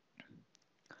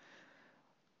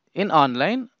 In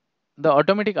online, The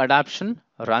automatic adaptation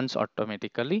runs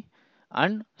automatically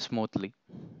and smoothly.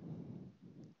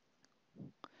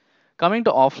 Coming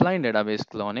to offline database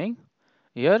cloning,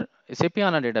 here SAP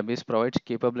HANA Database provides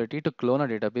capability to clone a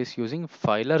database using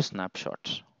filer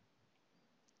snapshots.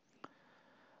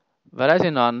 Whereas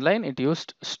in online, it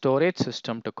used storage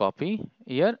system to copy.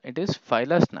 Here it is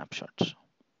filer snapshots.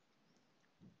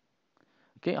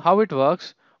 Okay, how it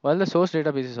works? While the source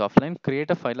database is offline,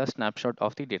 create a filer snapshot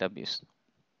of the database.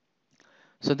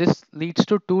 So this leads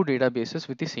to two databases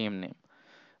with the same name.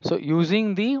 So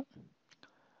using the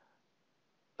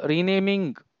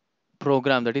renaming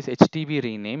program, that is HTB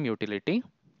rename utility,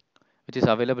 which is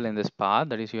available in this path,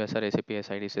 that is USR SAP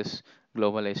SIDSys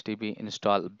global HTB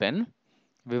install bin,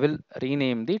 we will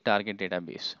rename the target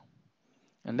database.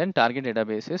 And then target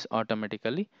database is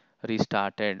automatically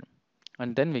restarted.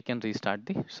 And then we can restart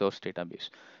the source database.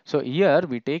 So here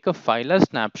we take a filer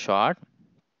snapshot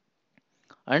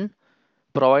and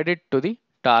provide it to the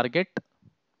target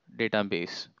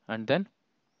database, and then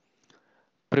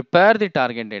prepare the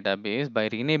target database by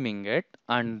renaming it,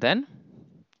 and then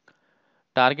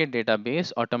target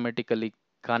database automatically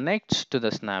connects to the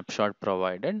snapshot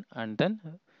provided and then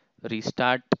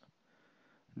restart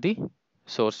the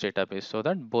source database so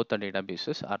that both the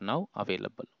databases are now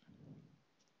available.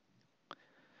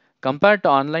 Compared to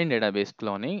online database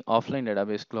cloning, offline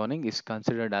database cloning is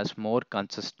considered as more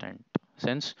consistent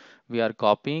since we are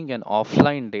copying an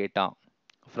offline data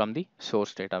from the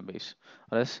source database.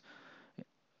 Whereas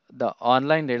the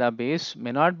online database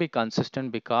may not be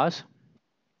consistent because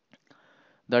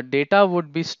the data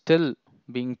would be still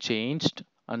being changed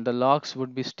and the logs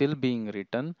would be still being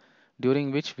written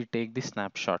during which we take the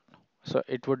snapshot. So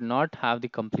it would not have the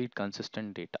complete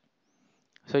consistent data.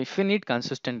 So if we need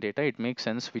consistent data, it makes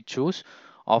sense we choose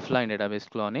offline database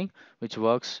cloning, which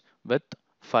works with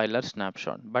filer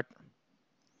snapshot. But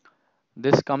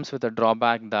this comes with a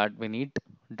drawback that we need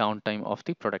downtime of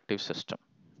the productive system.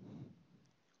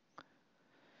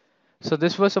 So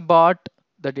this was about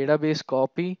the database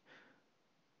copy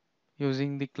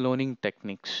using the cloning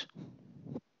techniques.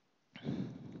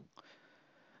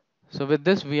 So with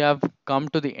this, we have come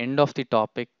to the end of the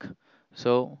topic.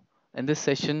 So in this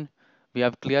session, we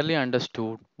have clearly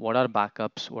understood what are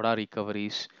backups, what are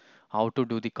recoveries, how to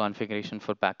do the configuration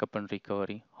for backup and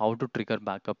recovery, how to trigger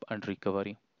backup and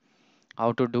recovery,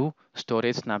 how to do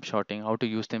storage snapshotting, how to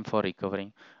use them for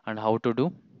recovering, and how to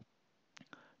do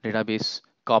database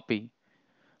copy,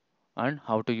 and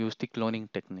how to use the cloning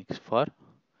techniques for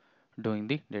doing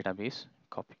the database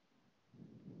copy.